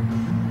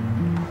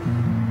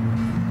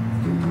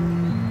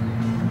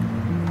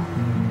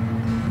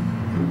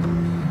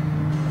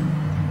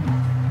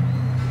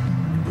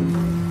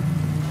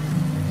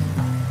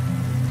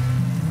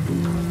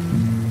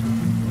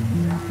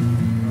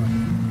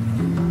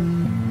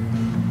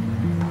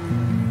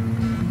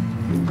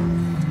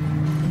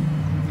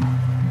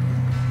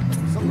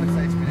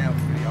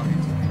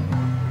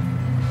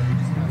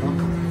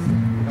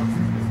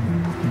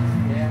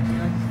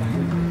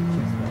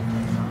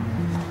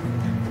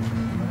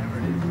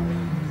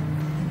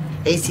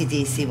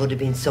 AC/DC would have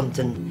been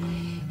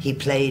something he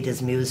played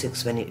as music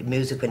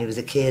when he was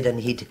a kid, and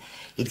he'd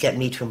get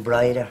me to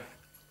embroider.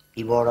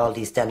 He wore all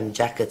these denim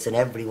jackets, and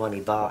every one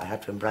he bought I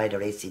had to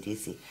embroider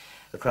AC/DC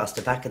across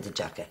the back of the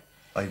jacket.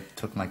 I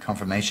took my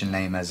confirmation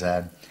name as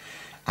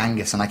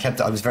Angus, and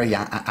I was very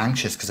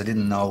anxious because I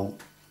didn't know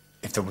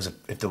if there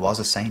was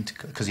a saint,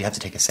 because you have to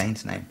take a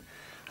saint name,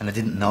 and I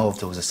didn't know if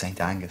there was a Saint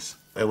Angus.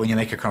 When you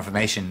make your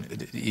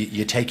confirmation,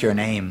 you take your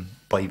name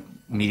by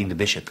meeting the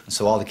bishop,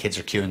 so all the kids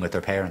are queuing with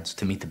their parents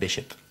to meet the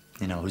bishop,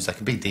 you know, who's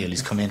like a big deal.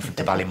 He's come in from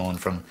Ballymun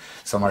from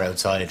somewhere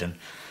outside, and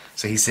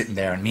so he's sitting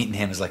there, and meeting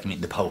him is like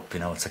meeting the Pope, you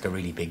know, it's like a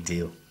really big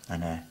deal.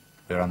 And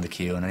we were on the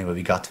queue, and anyway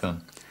we got to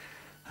him,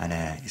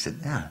 and he said,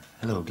 "Yeah,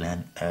 hello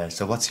Glenn,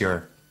 so what's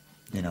your,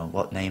 you know,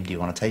 what name do you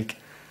want to take?"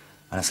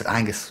 And I said,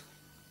 "Angus."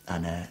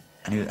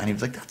 And he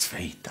was like, that's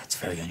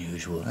very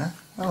unusual, huh?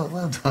 Oh,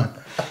 well done.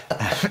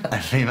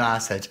 And my ma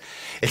said,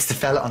 "It's the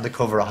fella on the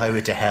cover of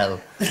Highway to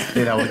Hell,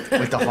 you know,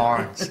 with the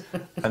horns."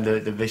 And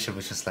the bishop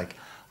was just like,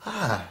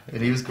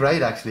 and he was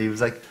great actually. He was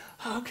like,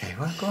 "Oh, okay,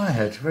 well, go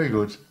ahead, very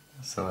good."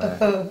 So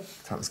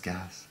that was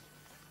gas.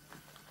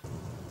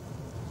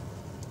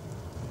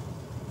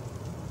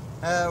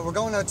 We're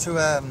going out to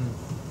a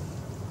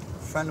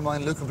friend of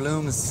mine, Luca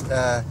Bloom, is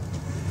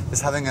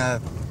having a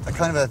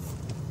kind of a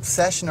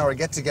session or a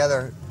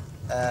get-together,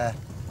 a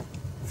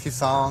few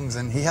songs,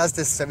 and he has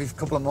this every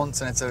couple of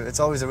months, and it's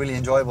always a really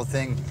enjoyable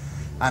thing,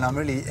 and I'm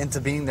really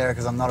into being there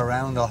because I'm not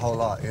around a whole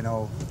lot, you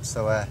know,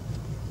 so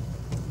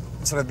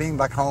sort of being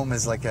back home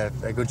is like a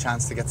good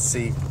chance to get to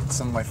see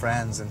some of my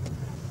friends, and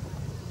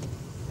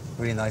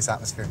really nice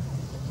atmosphere.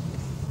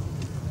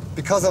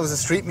 Because I was a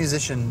street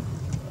musician,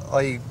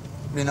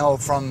 you know,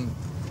 from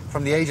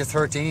the age of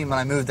 13, when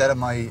I moved out of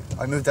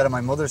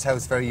my mother's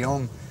house very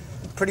young.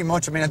 Pretty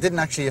much, I mean, I didn't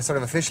actually sort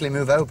of officially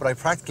move out, but I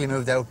practically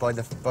moved out by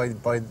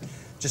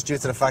just due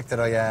to the fact that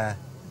I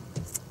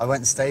went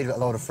and stayed with a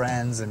load of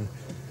friends, and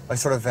I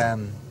sort of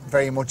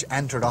very much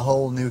entered a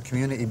whole new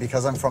community,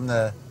 because I'm from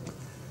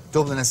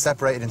Dublin is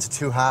separated into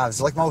two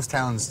halves. Like most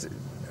towns,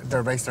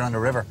 they're based around a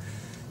river,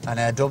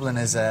 and Dublin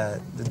is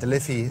the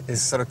Liffey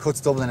is sort of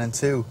cuts Dublin in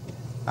two,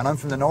 and I'm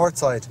from the north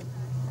side,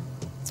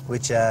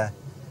 which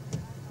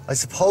I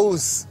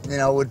suppose, you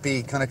know, would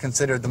be kind of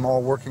considered the more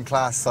working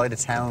class side of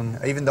town,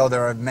 even though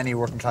there are many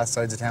working class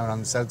sides of town on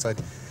the south side.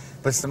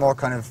 But it's the more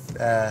kind of,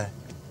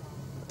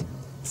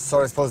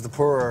 sort of, I suppose, the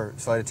poorer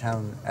side of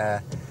town.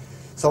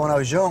 So when I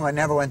was young, I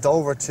never went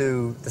over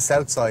to the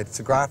south side,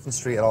 to Grafton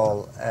Street at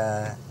all.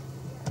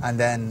 And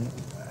then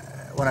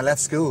when I left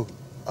school,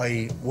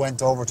 I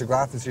went over to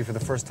Grafton Street for the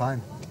first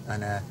time,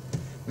 and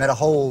met a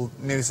whole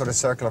new sort of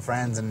circle of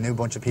friends and a new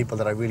bunch of people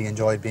that I really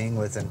enjoyed being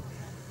with. And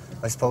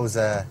I suppose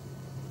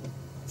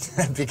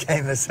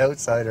became a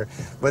Southsider.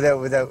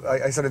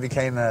 I sort of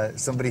became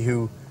somebody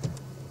who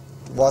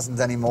wasn't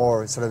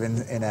anymore sort of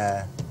in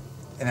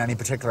any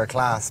particular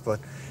class. But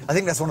I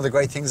think that's one of the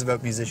great things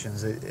about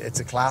musicians. It's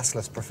a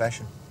classless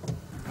profession.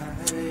 I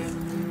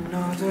am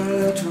not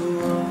at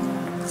war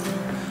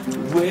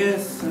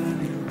with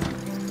anyone.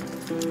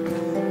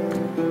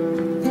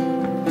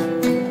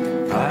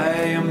 I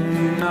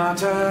am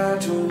not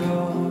at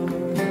war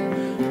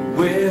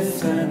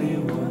with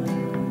anyone.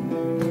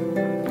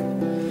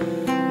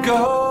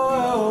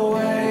 Go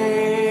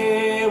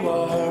away,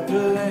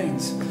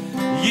 warplanes.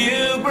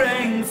 You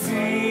bring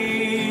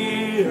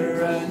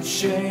fear and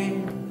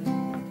shame.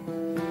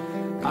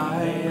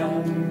 I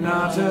am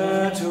not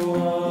at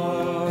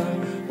war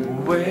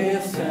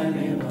with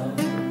anyone.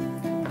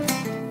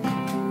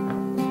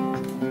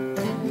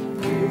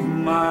 Give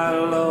my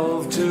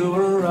love to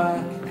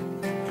Iraq,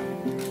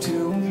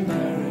 to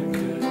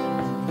America.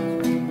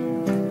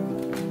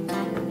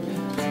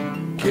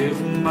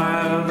 Give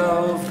my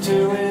love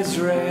to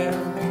Israel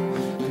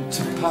and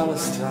to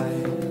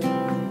Palestine.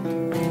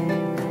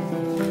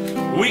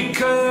 We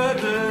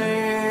could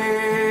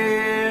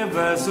live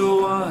as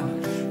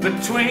one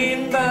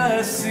between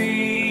the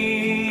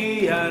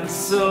sea and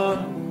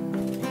sun.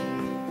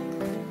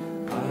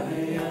 I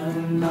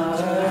am not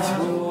at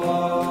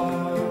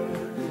war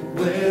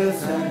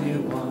with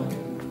anyone.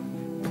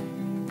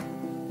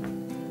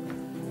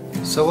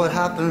 So what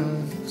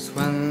happens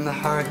when the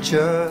heart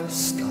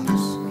just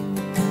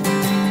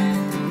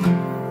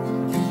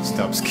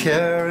stops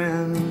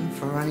caring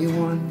for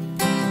anyone?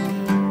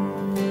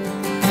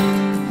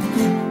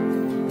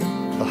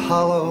 The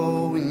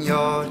hollow in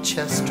your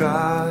chest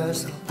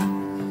dries up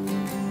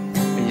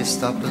and you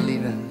stop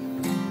believing.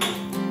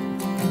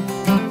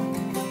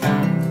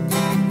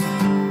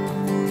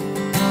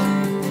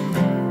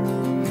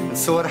 And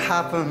so what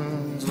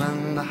happens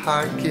when the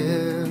heart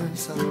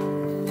gives up,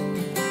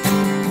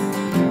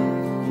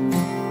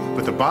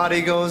 but the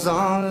body goes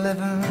on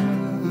living?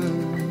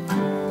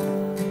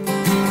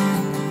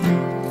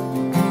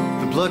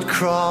 The blood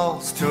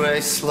crawls to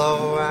a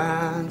slow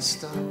and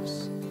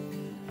stops,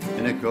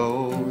 and it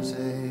goes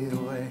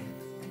away.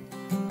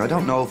 I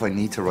don't know if I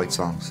need to write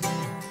songs.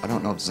 I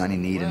don't know if there's any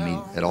need in me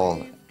at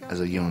all as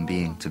a human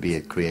being to be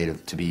a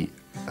creative, to be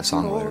a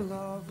songwriter.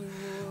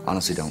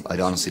 Honestly don't. I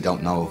honestly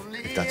don't know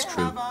if that's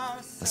true.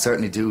 I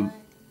certainly do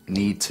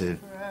need to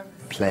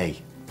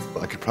play,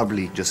 but I could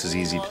probably just as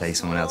easily play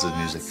someone else's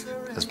music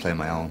as play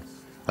my own.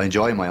 I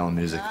enjoy my own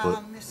music,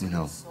 but you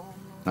know,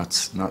 not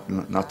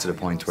to the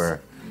point where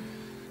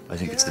I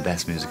think it's the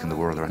best music in the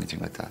world or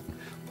anything like that.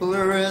 Well,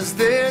 there is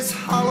this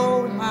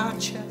hollow in my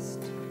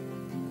chest,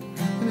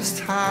 and this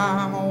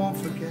time I won't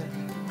forget.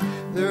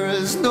 There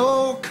is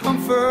no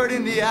comfort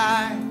in the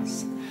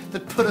eyes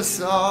that put us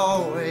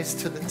always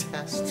to the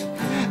test.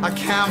 I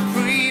can't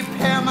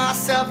prepare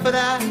myself for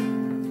that,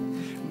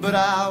 but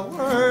I'll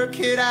work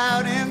it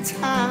out in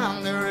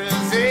time. There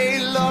is a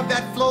love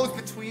that flows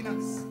between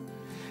us,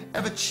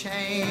 ever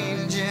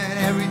changing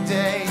every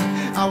day.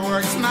 I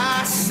worked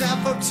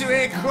myself up to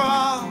a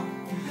crawl.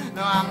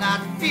 No, I'm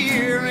not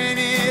fearing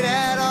it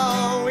at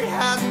all. We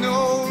had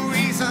no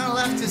reason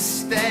left to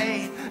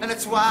stay, and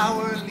that's why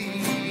we're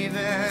leaving,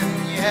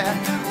 yeah.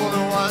 Well,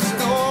 there was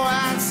no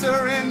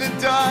answer in the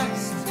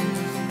dust,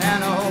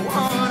 and no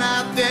one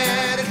out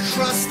there to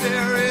trust.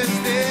 There is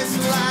this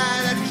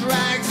lie that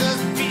drags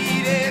us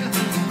beating,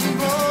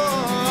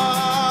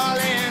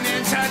 falling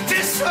into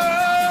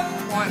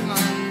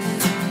disappointment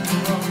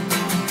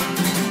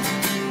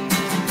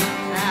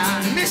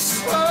and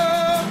disappointment.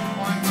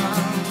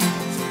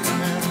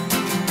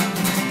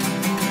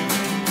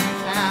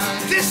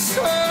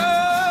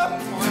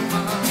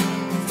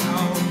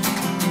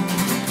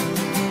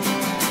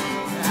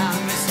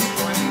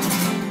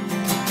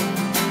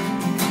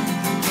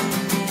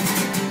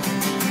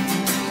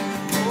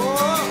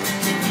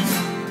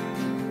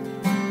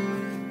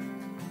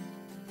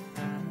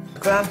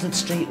 Grafton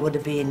Street would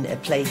have been a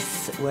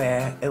place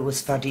where it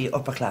was for the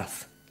upper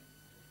class.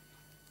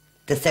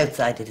 The south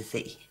side of the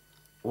city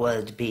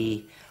would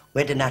be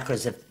where the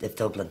knackers of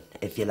Dublin,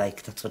 if you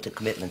like. That's what the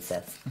commitment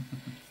says.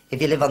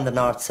 If you live on the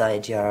north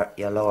side, you're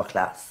lower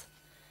class.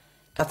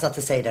 That's not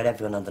to say that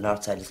everyone on the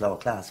north side is lower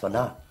class. Well,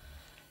 no.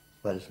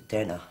 Well,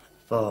 they're not.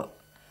 But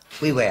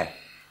we were.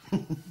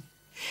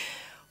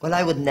 Well,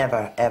 I would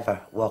never, ever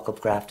walk up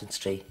Grafton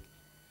Street.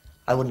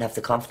 I wouldn't have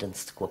the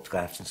confidence to go up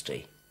Grafton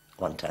Street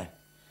one time.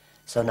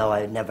 So no,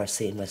 I would never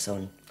see my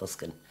son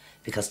busking,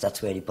 because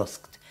that's where he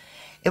busked.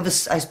 It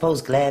was, I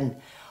suppose, Glenn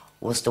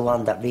was the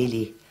one that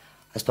really,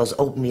 I suppose,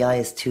 opened my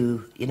eyes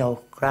to, you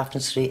know,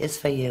 Grafton Street is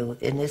for you,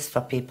 it is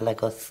for people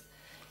like us.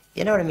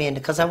 You know what I mean?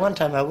 Because at one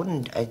time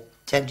I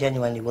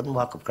genuinely wouldn't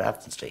walk up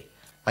Grafton Street.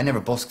 I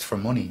never busked for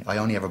money. I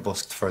only ever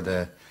busked for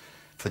the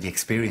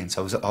experience.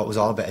 It was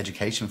all about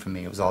education for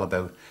me. It was all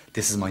about,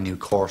 this is my new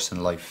course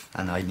in life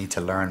and I need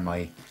to learn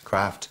my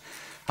craft.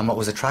 And what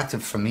was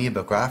attractive for me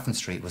about Grafton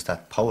Street was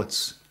that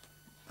poets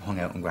hung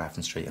out in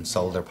Grafton Street and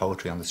sold their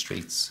poetry on the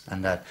streets,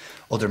 and that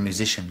other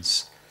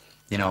musicians,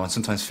 you know, and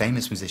sometimes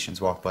famous musicians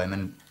walked by. I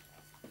mean,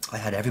 I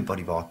had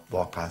everybody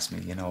walk past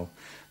me, you know,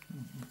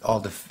 all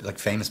the like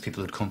famous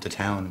people who'd come to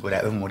town,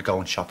 everyone would go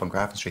and shop on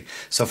Grafton Street.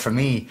 So for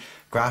me,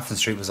 Grafton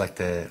Street was like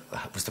the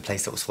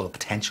place that was full of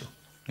potential,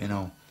 you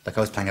know. Like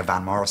I was playing a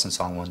Van Morrison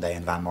song one day,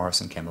 and Van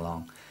Morrison came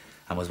along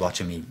and was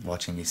watching me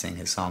sing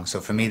his song. So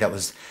for me, that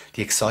was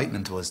the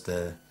excitement, was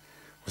the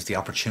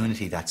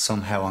opportunity that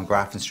somehow on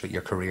Grafton Street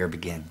your career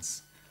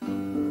begins.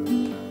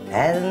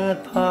 Had an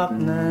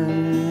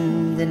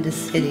apartment in the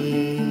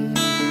city.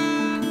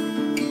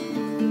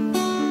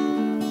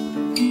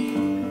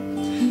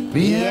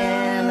 Me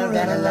and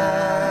Loretta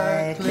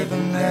like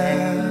living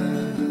there.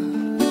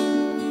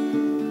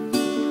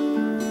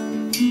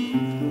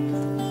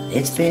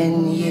 It's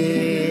been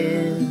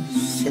years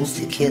since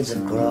the kids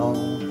have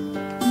grown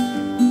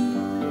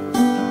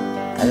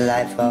a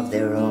life of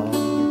their own.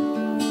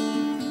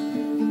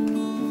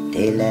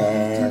 They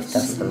left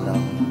us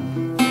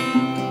alone.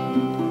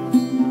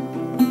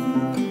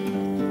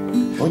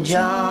 Oh,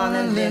 John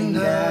and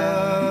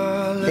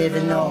Linda live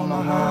in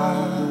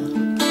Omaha,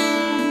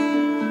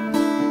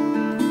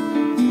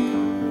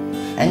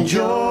 and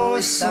Joe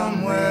is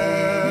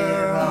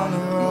somewhere on the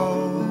road.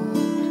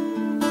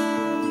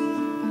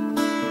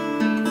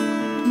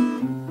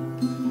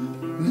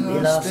 We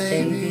lost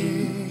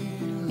baby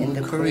in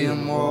the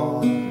Korean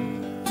War,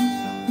 and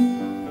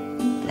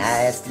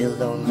I still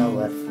don't know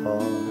what for.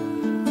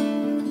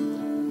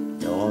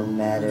 Don't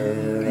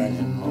matter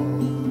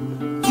anymore.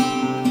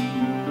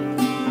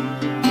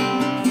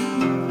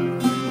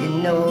 You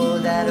know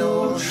that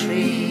old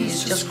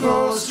trees just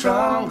grow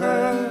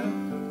stronger,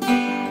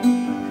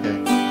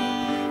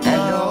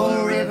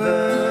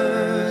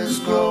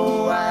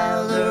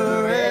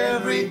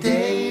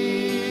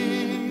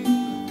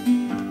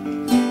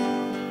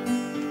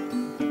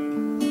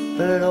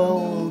 but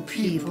old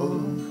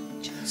people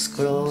just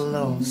grow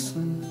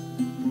lonesome,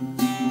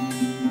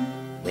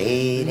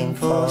 waiting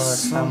for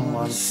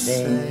someone to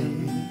say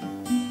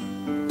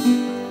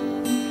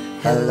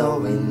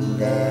hello in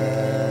there.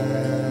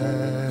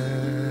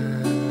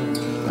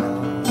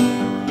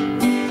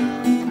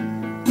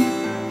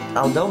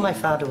 Although my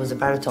father was a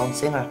baritone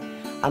singer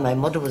and my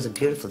mother was a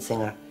beautiful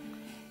singer,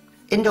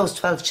 in those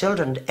 12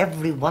 children,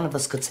 every one of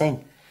us could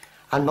sing.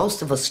 And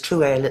most of us,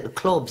 through our little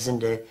clubs in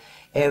the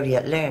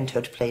area, learned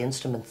how to play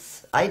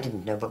instruments. I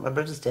didn't know, but my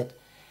brothers did.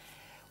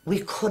 We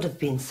could have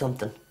been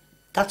something.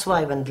 That's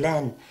why when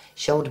Glenn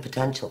showed the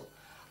potential,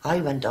 I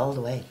went all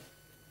the way.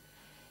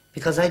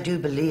 Because I do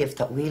believe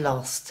that we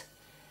lost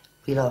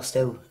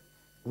out.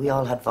 We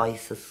all had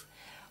voices,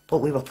 but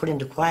we were put in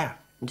the choir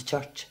in the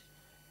church.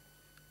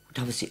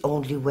 That was the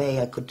only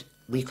way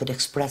we could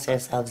express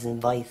ourselves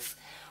in voice,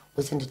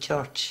 was in the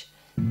church.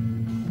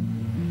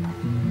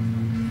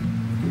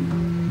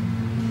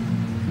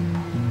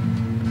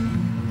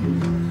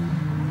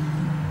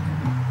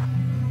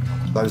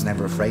 I was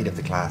never afraid of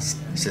the class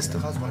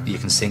system. You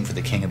can sing for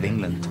the King of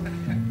England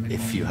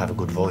if you have a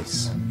good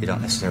voice. You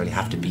don't necessarily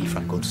have to be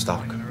from good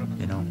stock,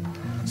 you know.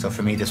 So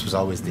for me, this was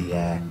always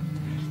the,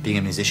 being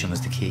a musician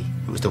was the key.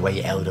 It was the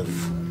way out of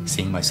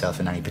seeing myself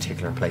in any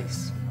particular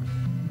place.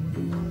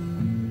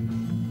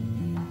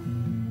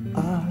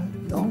 I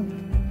don't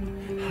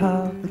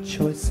have a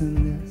choice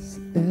in this.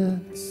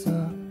 It's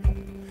a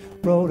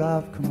road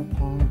I've come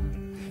upon.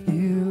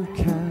 You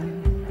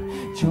can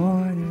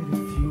join it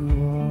if you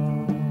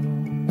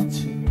want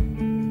to.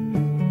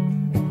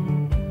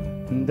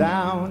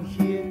 Down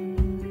here,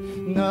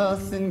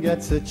 nothing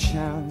gets a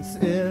chance.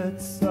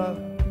 It's a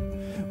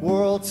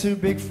world too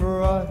big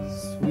for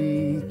us.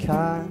 We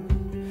can't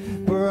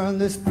burn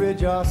this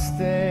bridge or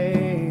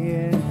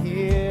stay in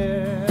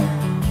here.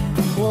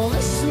 Well,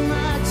 this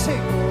might take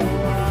a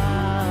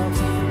while to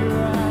figure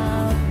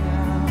out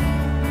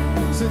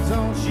now, so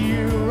don't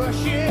you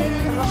rush it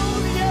and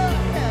hold your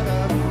head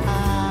up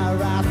high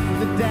right through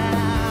the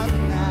doubt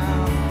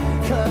now,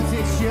 'cause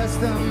it's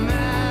just a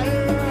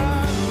matter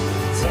of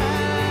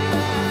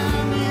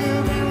time.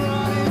 You've been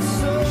running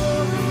so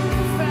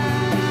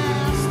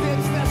fast,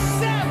 it's the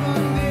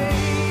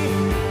 70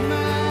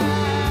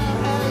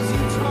 mile as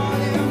you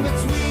torn in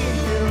between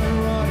here and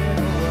running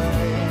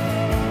away.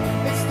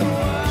 It's the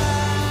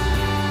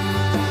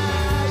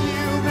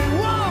you've been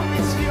warm,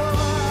 it's your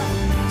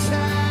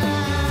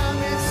time.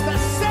 It's the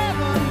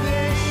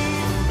 70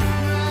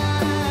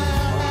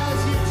 mile as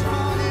you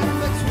torn in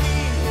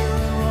between here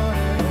and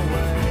running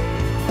away.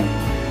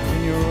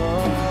 And you're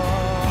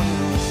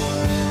running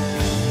away.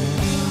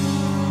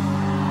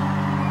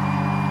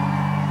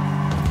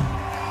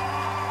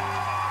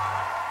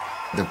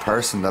 The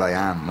person that I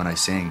am when I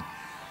sing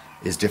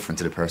is different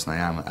to the person I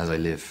am as I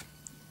live.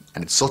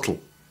 And it's subtle,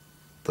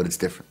 but it's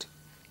different.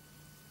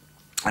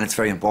 And it's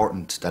very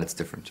important that it's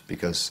different,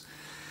 because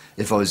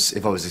if I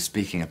was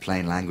speaking a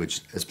plain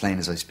language, as plain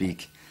as I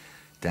speak,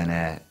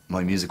 then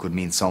my music would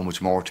mean so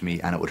much more to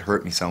me, and it would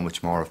hurt me so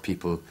much more if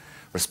people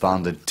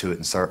responded to it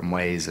in certain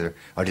ways or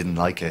didn't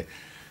like it.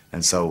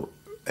 And so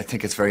I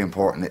think it's very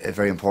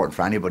important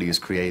for anybody who's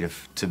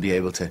creative to be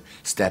able to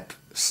step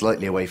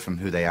slightly away from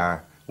who they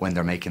are when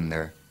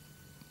they're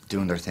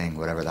doing their thing,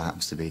 whatever that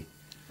happens to be.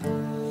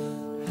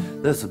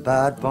 There's a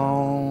bad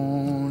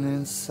bone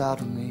inside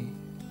of me.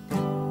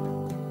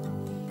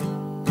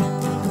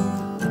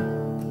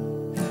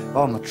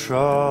 All my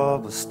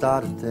troubles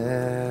started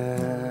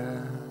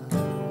there.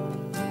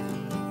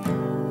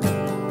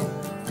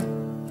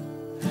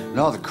 And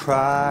all the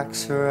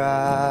cracks are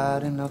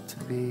adding up to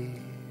be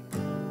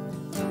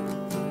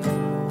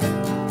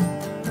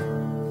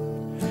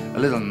a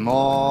little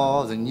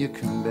more than you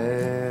can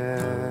bear.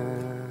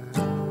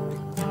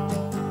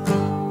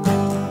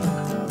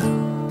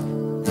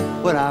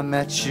 When I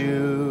met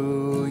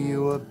you,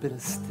 you were bitter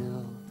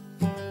still.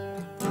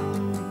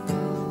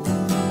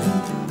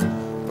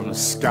 From the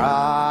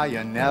sky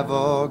you're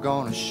never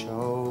gonna show.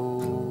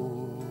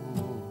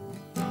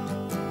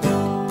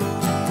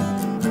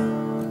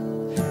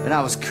 And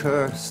I was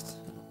cursed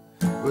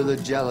with a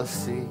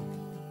jealousy.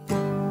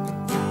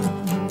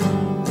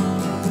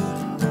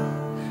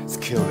 It's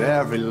killed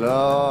every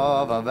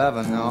love I've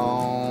ever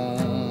known.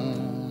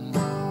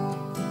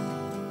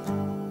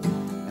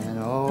 And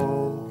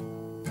oh,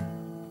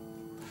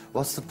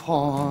 what's the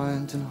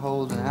point in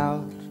holding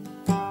out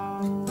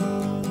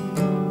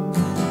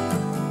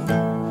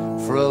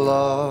for a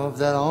love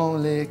that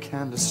only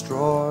can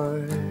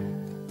destroy?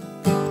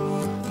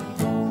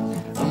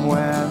 And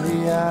when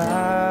the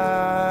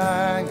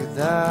anger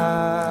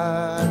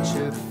that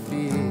you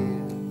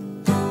feel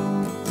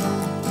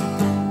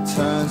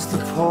turns to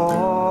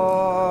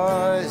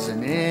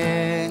poison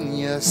in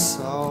your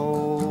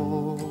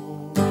soul,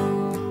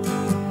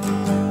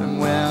 and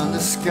when the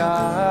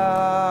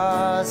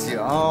scars you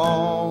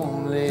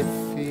only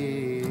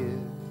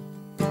feel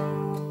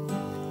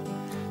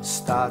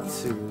start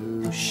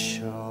to show.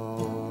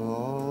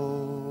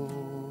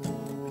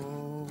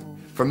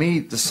 For me,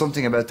 there's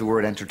something about the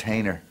word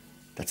entertainer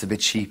that's a bit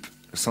cheap.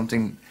 There's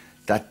something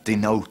that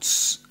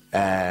denotes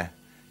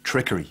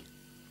trickery.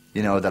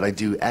 You know, that I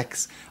do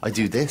X, I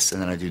do this,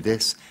 and then I do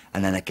this,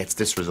 and then it gets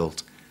this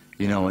result.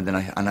 You know, and then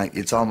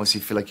it's almost,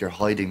 you feel like you're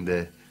hiding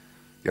the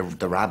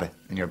rabbit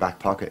in your back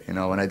pocket. You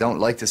know, and I don't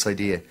like this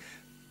idea.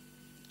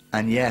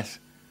 And yet,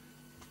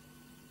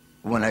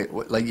 when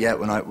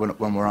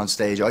we're on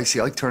stage, I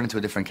turn into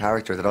a different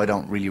character that I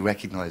don't really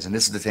recognise. And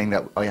this is the thing,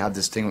 that I have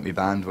this thing with my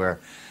band where,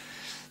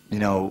 you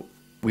know,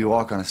 we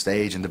walk on a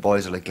stage and the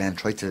boys are like, Glenn,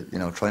 try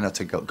not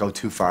to go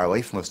too far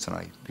away from us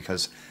tonight,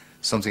 because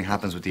something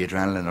happens with the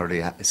adrenaline or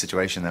the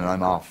situation and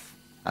I'm off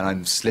and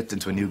I'm slipped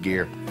into a new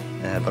gear.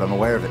 But I'm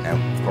aware of it now,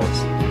 of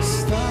course.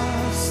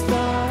 Star,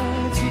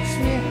 star, teach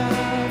me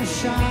how to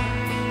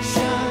shine,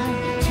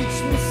 shine,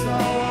 teach me so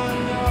I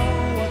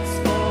know what's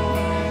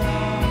going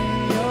on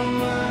in your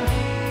mind,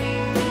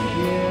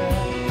 yeah.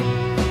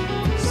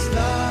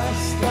 Star,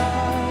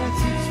 star,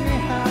 teach me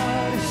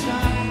how to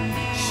shine,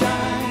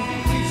 shine,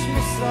 teach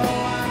me so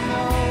I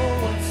know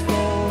what's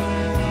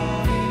going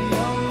on in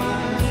your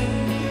mind,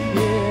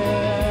 yeah.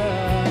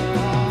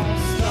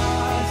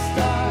 Star,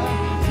 star,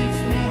 teach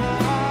me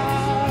how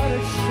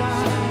to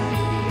shine,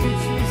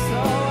 teach me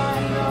so I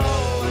know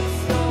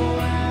what's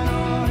going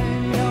on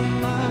in your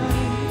mind,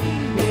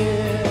 yeah.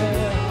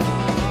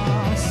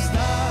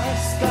 Star,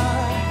 star,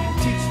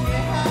 teach me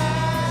how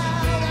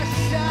to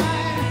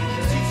shine,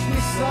 teach me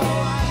so I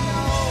know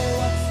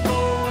what's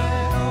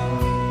going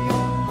on in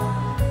your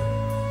mind.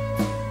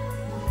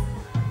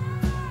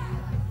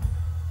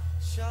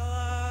 Shall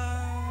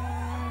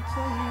I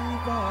play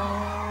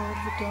by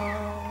the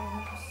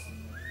dogs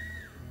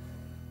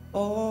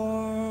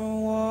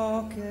or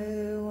walk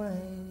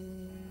away?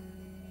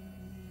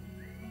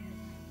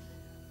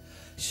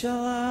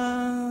 Shall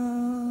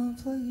I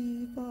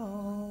play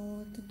ball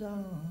with the dogs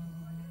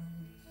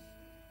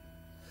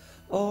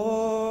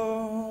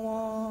or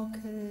walk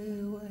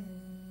away?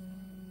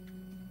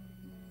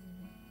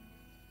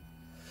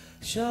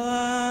 Shall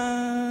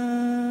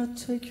I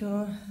take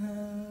your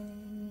hand,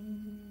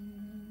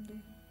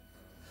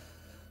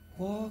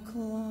 walk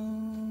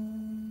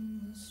along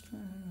the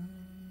strand?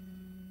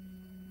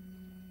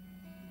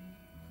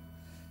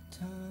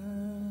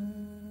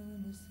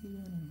 Time is the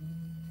enemy.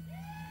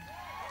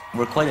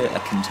 We're quite a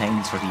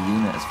contained sort of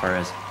unit as far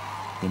as,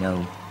 you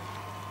know,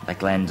 like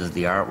Glenn does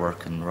the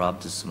artwork and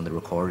Rob does some of the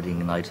recording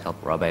and I'd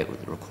help Rob out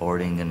with the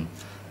recording,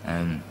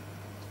 and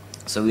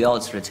so we all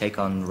sort of take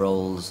on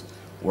roles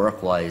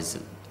work-wise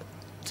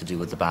to do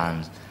with the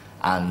band,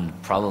 and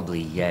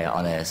probably, yeah,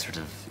 on a sort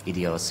of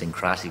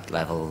idiosyncratic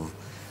level,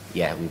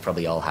 yeah, we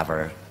probably all have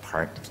our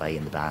part to play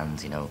in the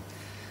band, you know.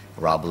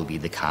 Rob will be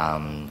the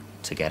calm,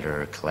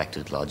 together,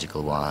 collected,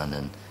 logical one,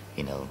 and,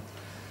 you know,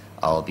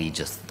 I'll be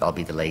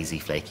the lazy,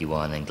 flaky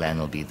one, and Glenn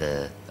will be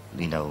the,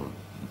 you know,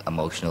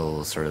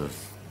 emotional, sort of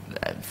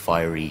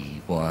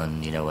fiery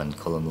one, you know, and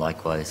Cullen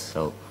likewise.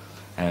 So,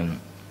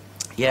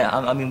 yeah,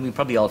 I mean, we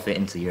probably all fit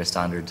into your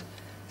standard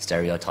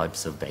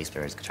stereotypes of bass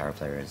players, guitar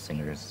players,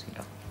 singers, you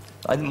know.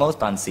 I think most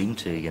bands seem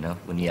to, you know,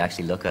 when you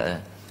actually look at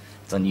it.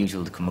 It's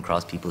unusual to come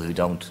across people who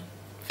don't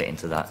fit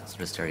into that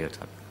sort of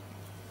stereotype.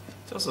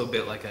 It's also a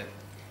bit like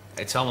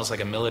it's almost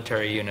like a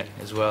military unit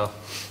as well.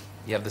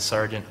 You have the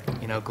sergeant,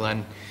 you know,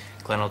 Glenn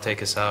will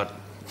take us out.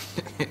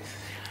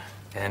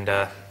 And,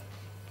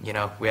 you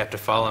know, we have to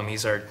follow him.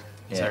 He's our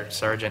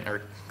sergeant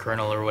or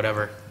colonel or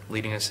whatever,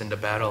 leading us into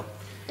battle.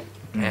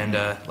 Mm-hmm.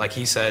 And like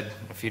he said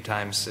a few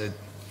times,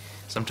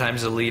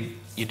 sometimes it'll lead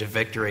you to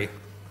victory,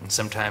 and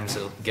sometimes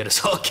it'll get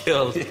us all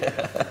killed.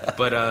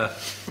 But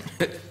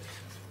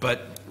but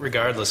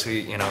regardless,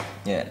 we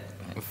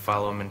we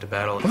follow them into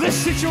battle. This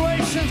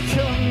situation's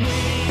killing me.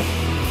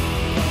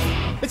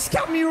 It's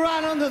got me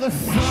right under the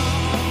thumb.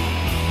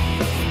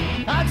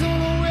 I don't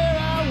know where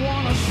I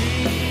wanna be,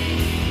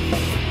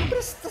 but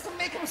this doesn't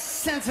make no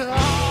sense at all.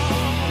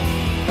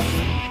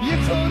 You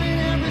quote in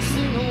every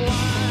single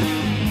line.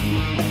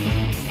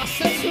 I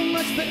said too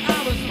much, but I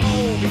was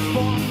old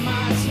before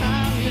my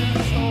time. You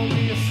told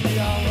me, you see,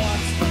 I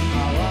want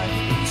my life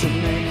to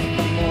make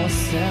more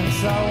sense.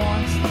 I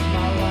want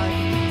my life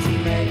to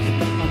make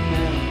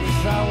amends.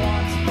 I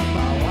want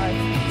my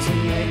life to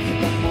make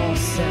more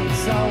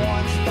sense. I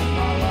want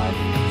my life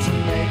to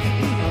make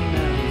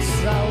amends.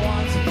 I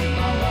want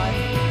my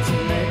life to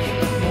make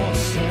more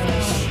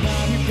sense.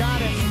 You got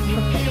it,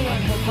 I'm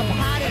feeling, I'm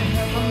hiding,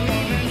 I'm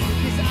leaving.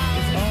 These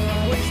hours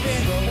are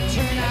wasted, but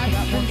turn out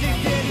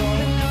addicted.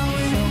 The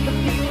knowing, the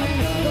feeling,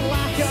 the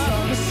lack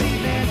of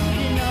receiving.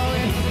 You know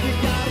it, you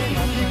got it,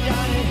 you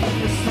got it.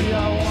 You see, I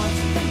want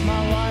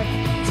my life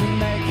to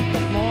make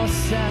more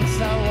sense.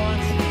 I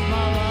want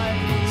my life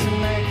to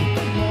make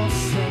more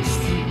sense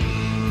to you.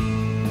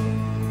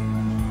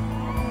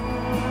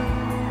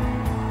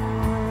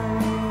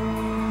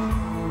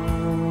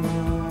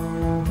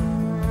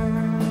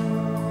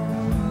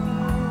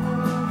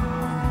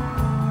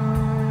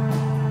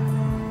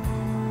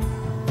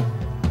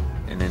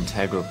 An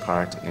integral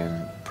part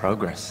in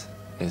progress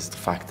is the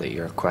fact that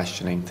you're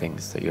questioning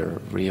things, that you're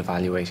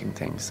reevaluating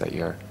things, that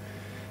you're,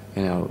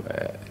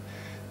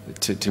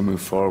 to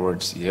move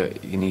forward,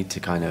 you need to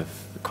kind of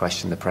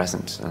question the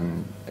present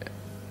and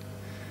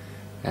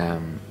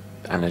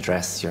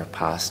address your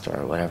past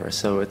or whatever.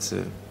 So it's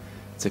a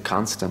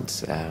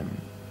constant.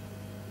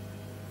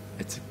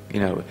 It's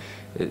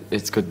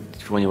good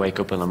when you wake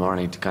up in the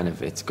morning to kind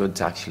of. It's good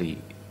to actually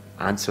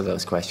answer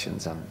those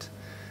questions and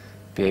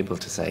be able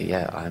to say,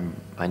 yeah,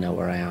 I know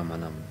where I am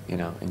and I'm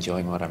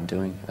enjoying what I'm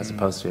doing, as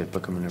opposed to it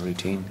becoming a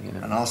routine.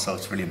 And also,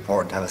 it's really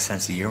important to have a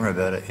sense of humor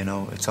about it.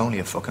 It's only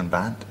a fucking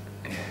band.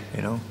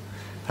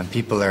 And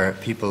people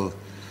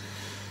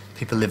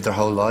live their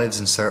whole lives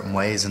in certain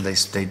ways, and they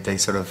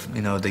sort of,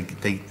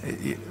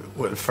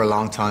 for a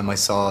long time I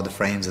saw the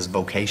Frames as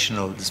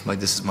vocational. This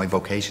is my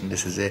vocation,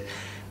 this is it.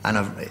 And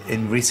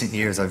in recent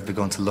years I've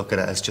begun to look at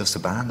it as just a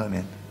band I'm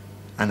in,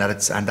 and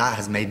that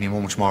has made me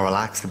much more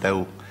relaxed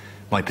about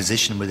my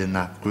position within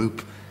that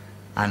group.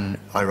 And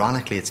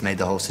ironically, it's made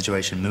the whole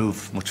situation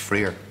move much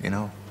freer.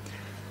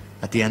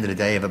 At the end of the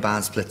day, if a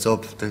band splits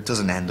up, it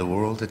doesn't end the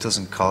world. It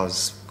doesn't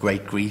cause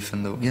great grief.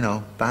 And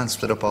bands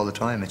split up all the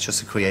time. It's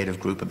just a creative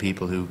group of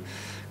people who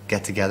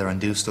get together and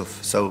do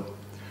stuff. So,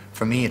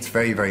 for me, it's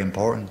very, very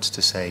important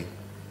to say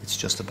it's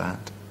just a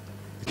band.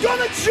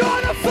 Gonna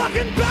join a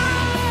fucking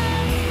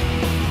band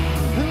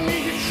and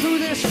lead you through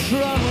this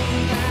troubled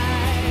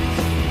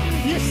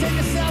night. You say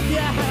yourself you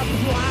had a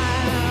plan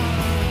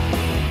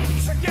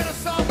to get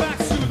us all back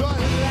to the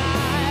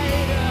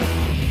light.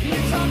 You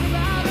talk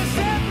about us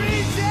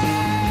every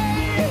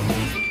day.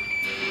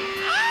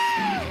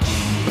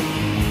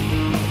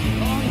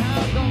 Oh, now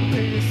don't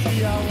you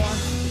see, I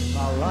want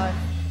my life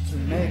to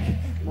make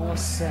more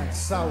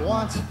sense. I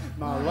want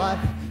my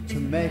life to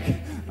make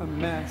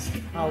amends.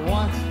 I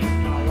want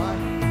my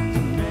life to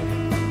make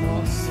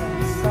more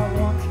sense.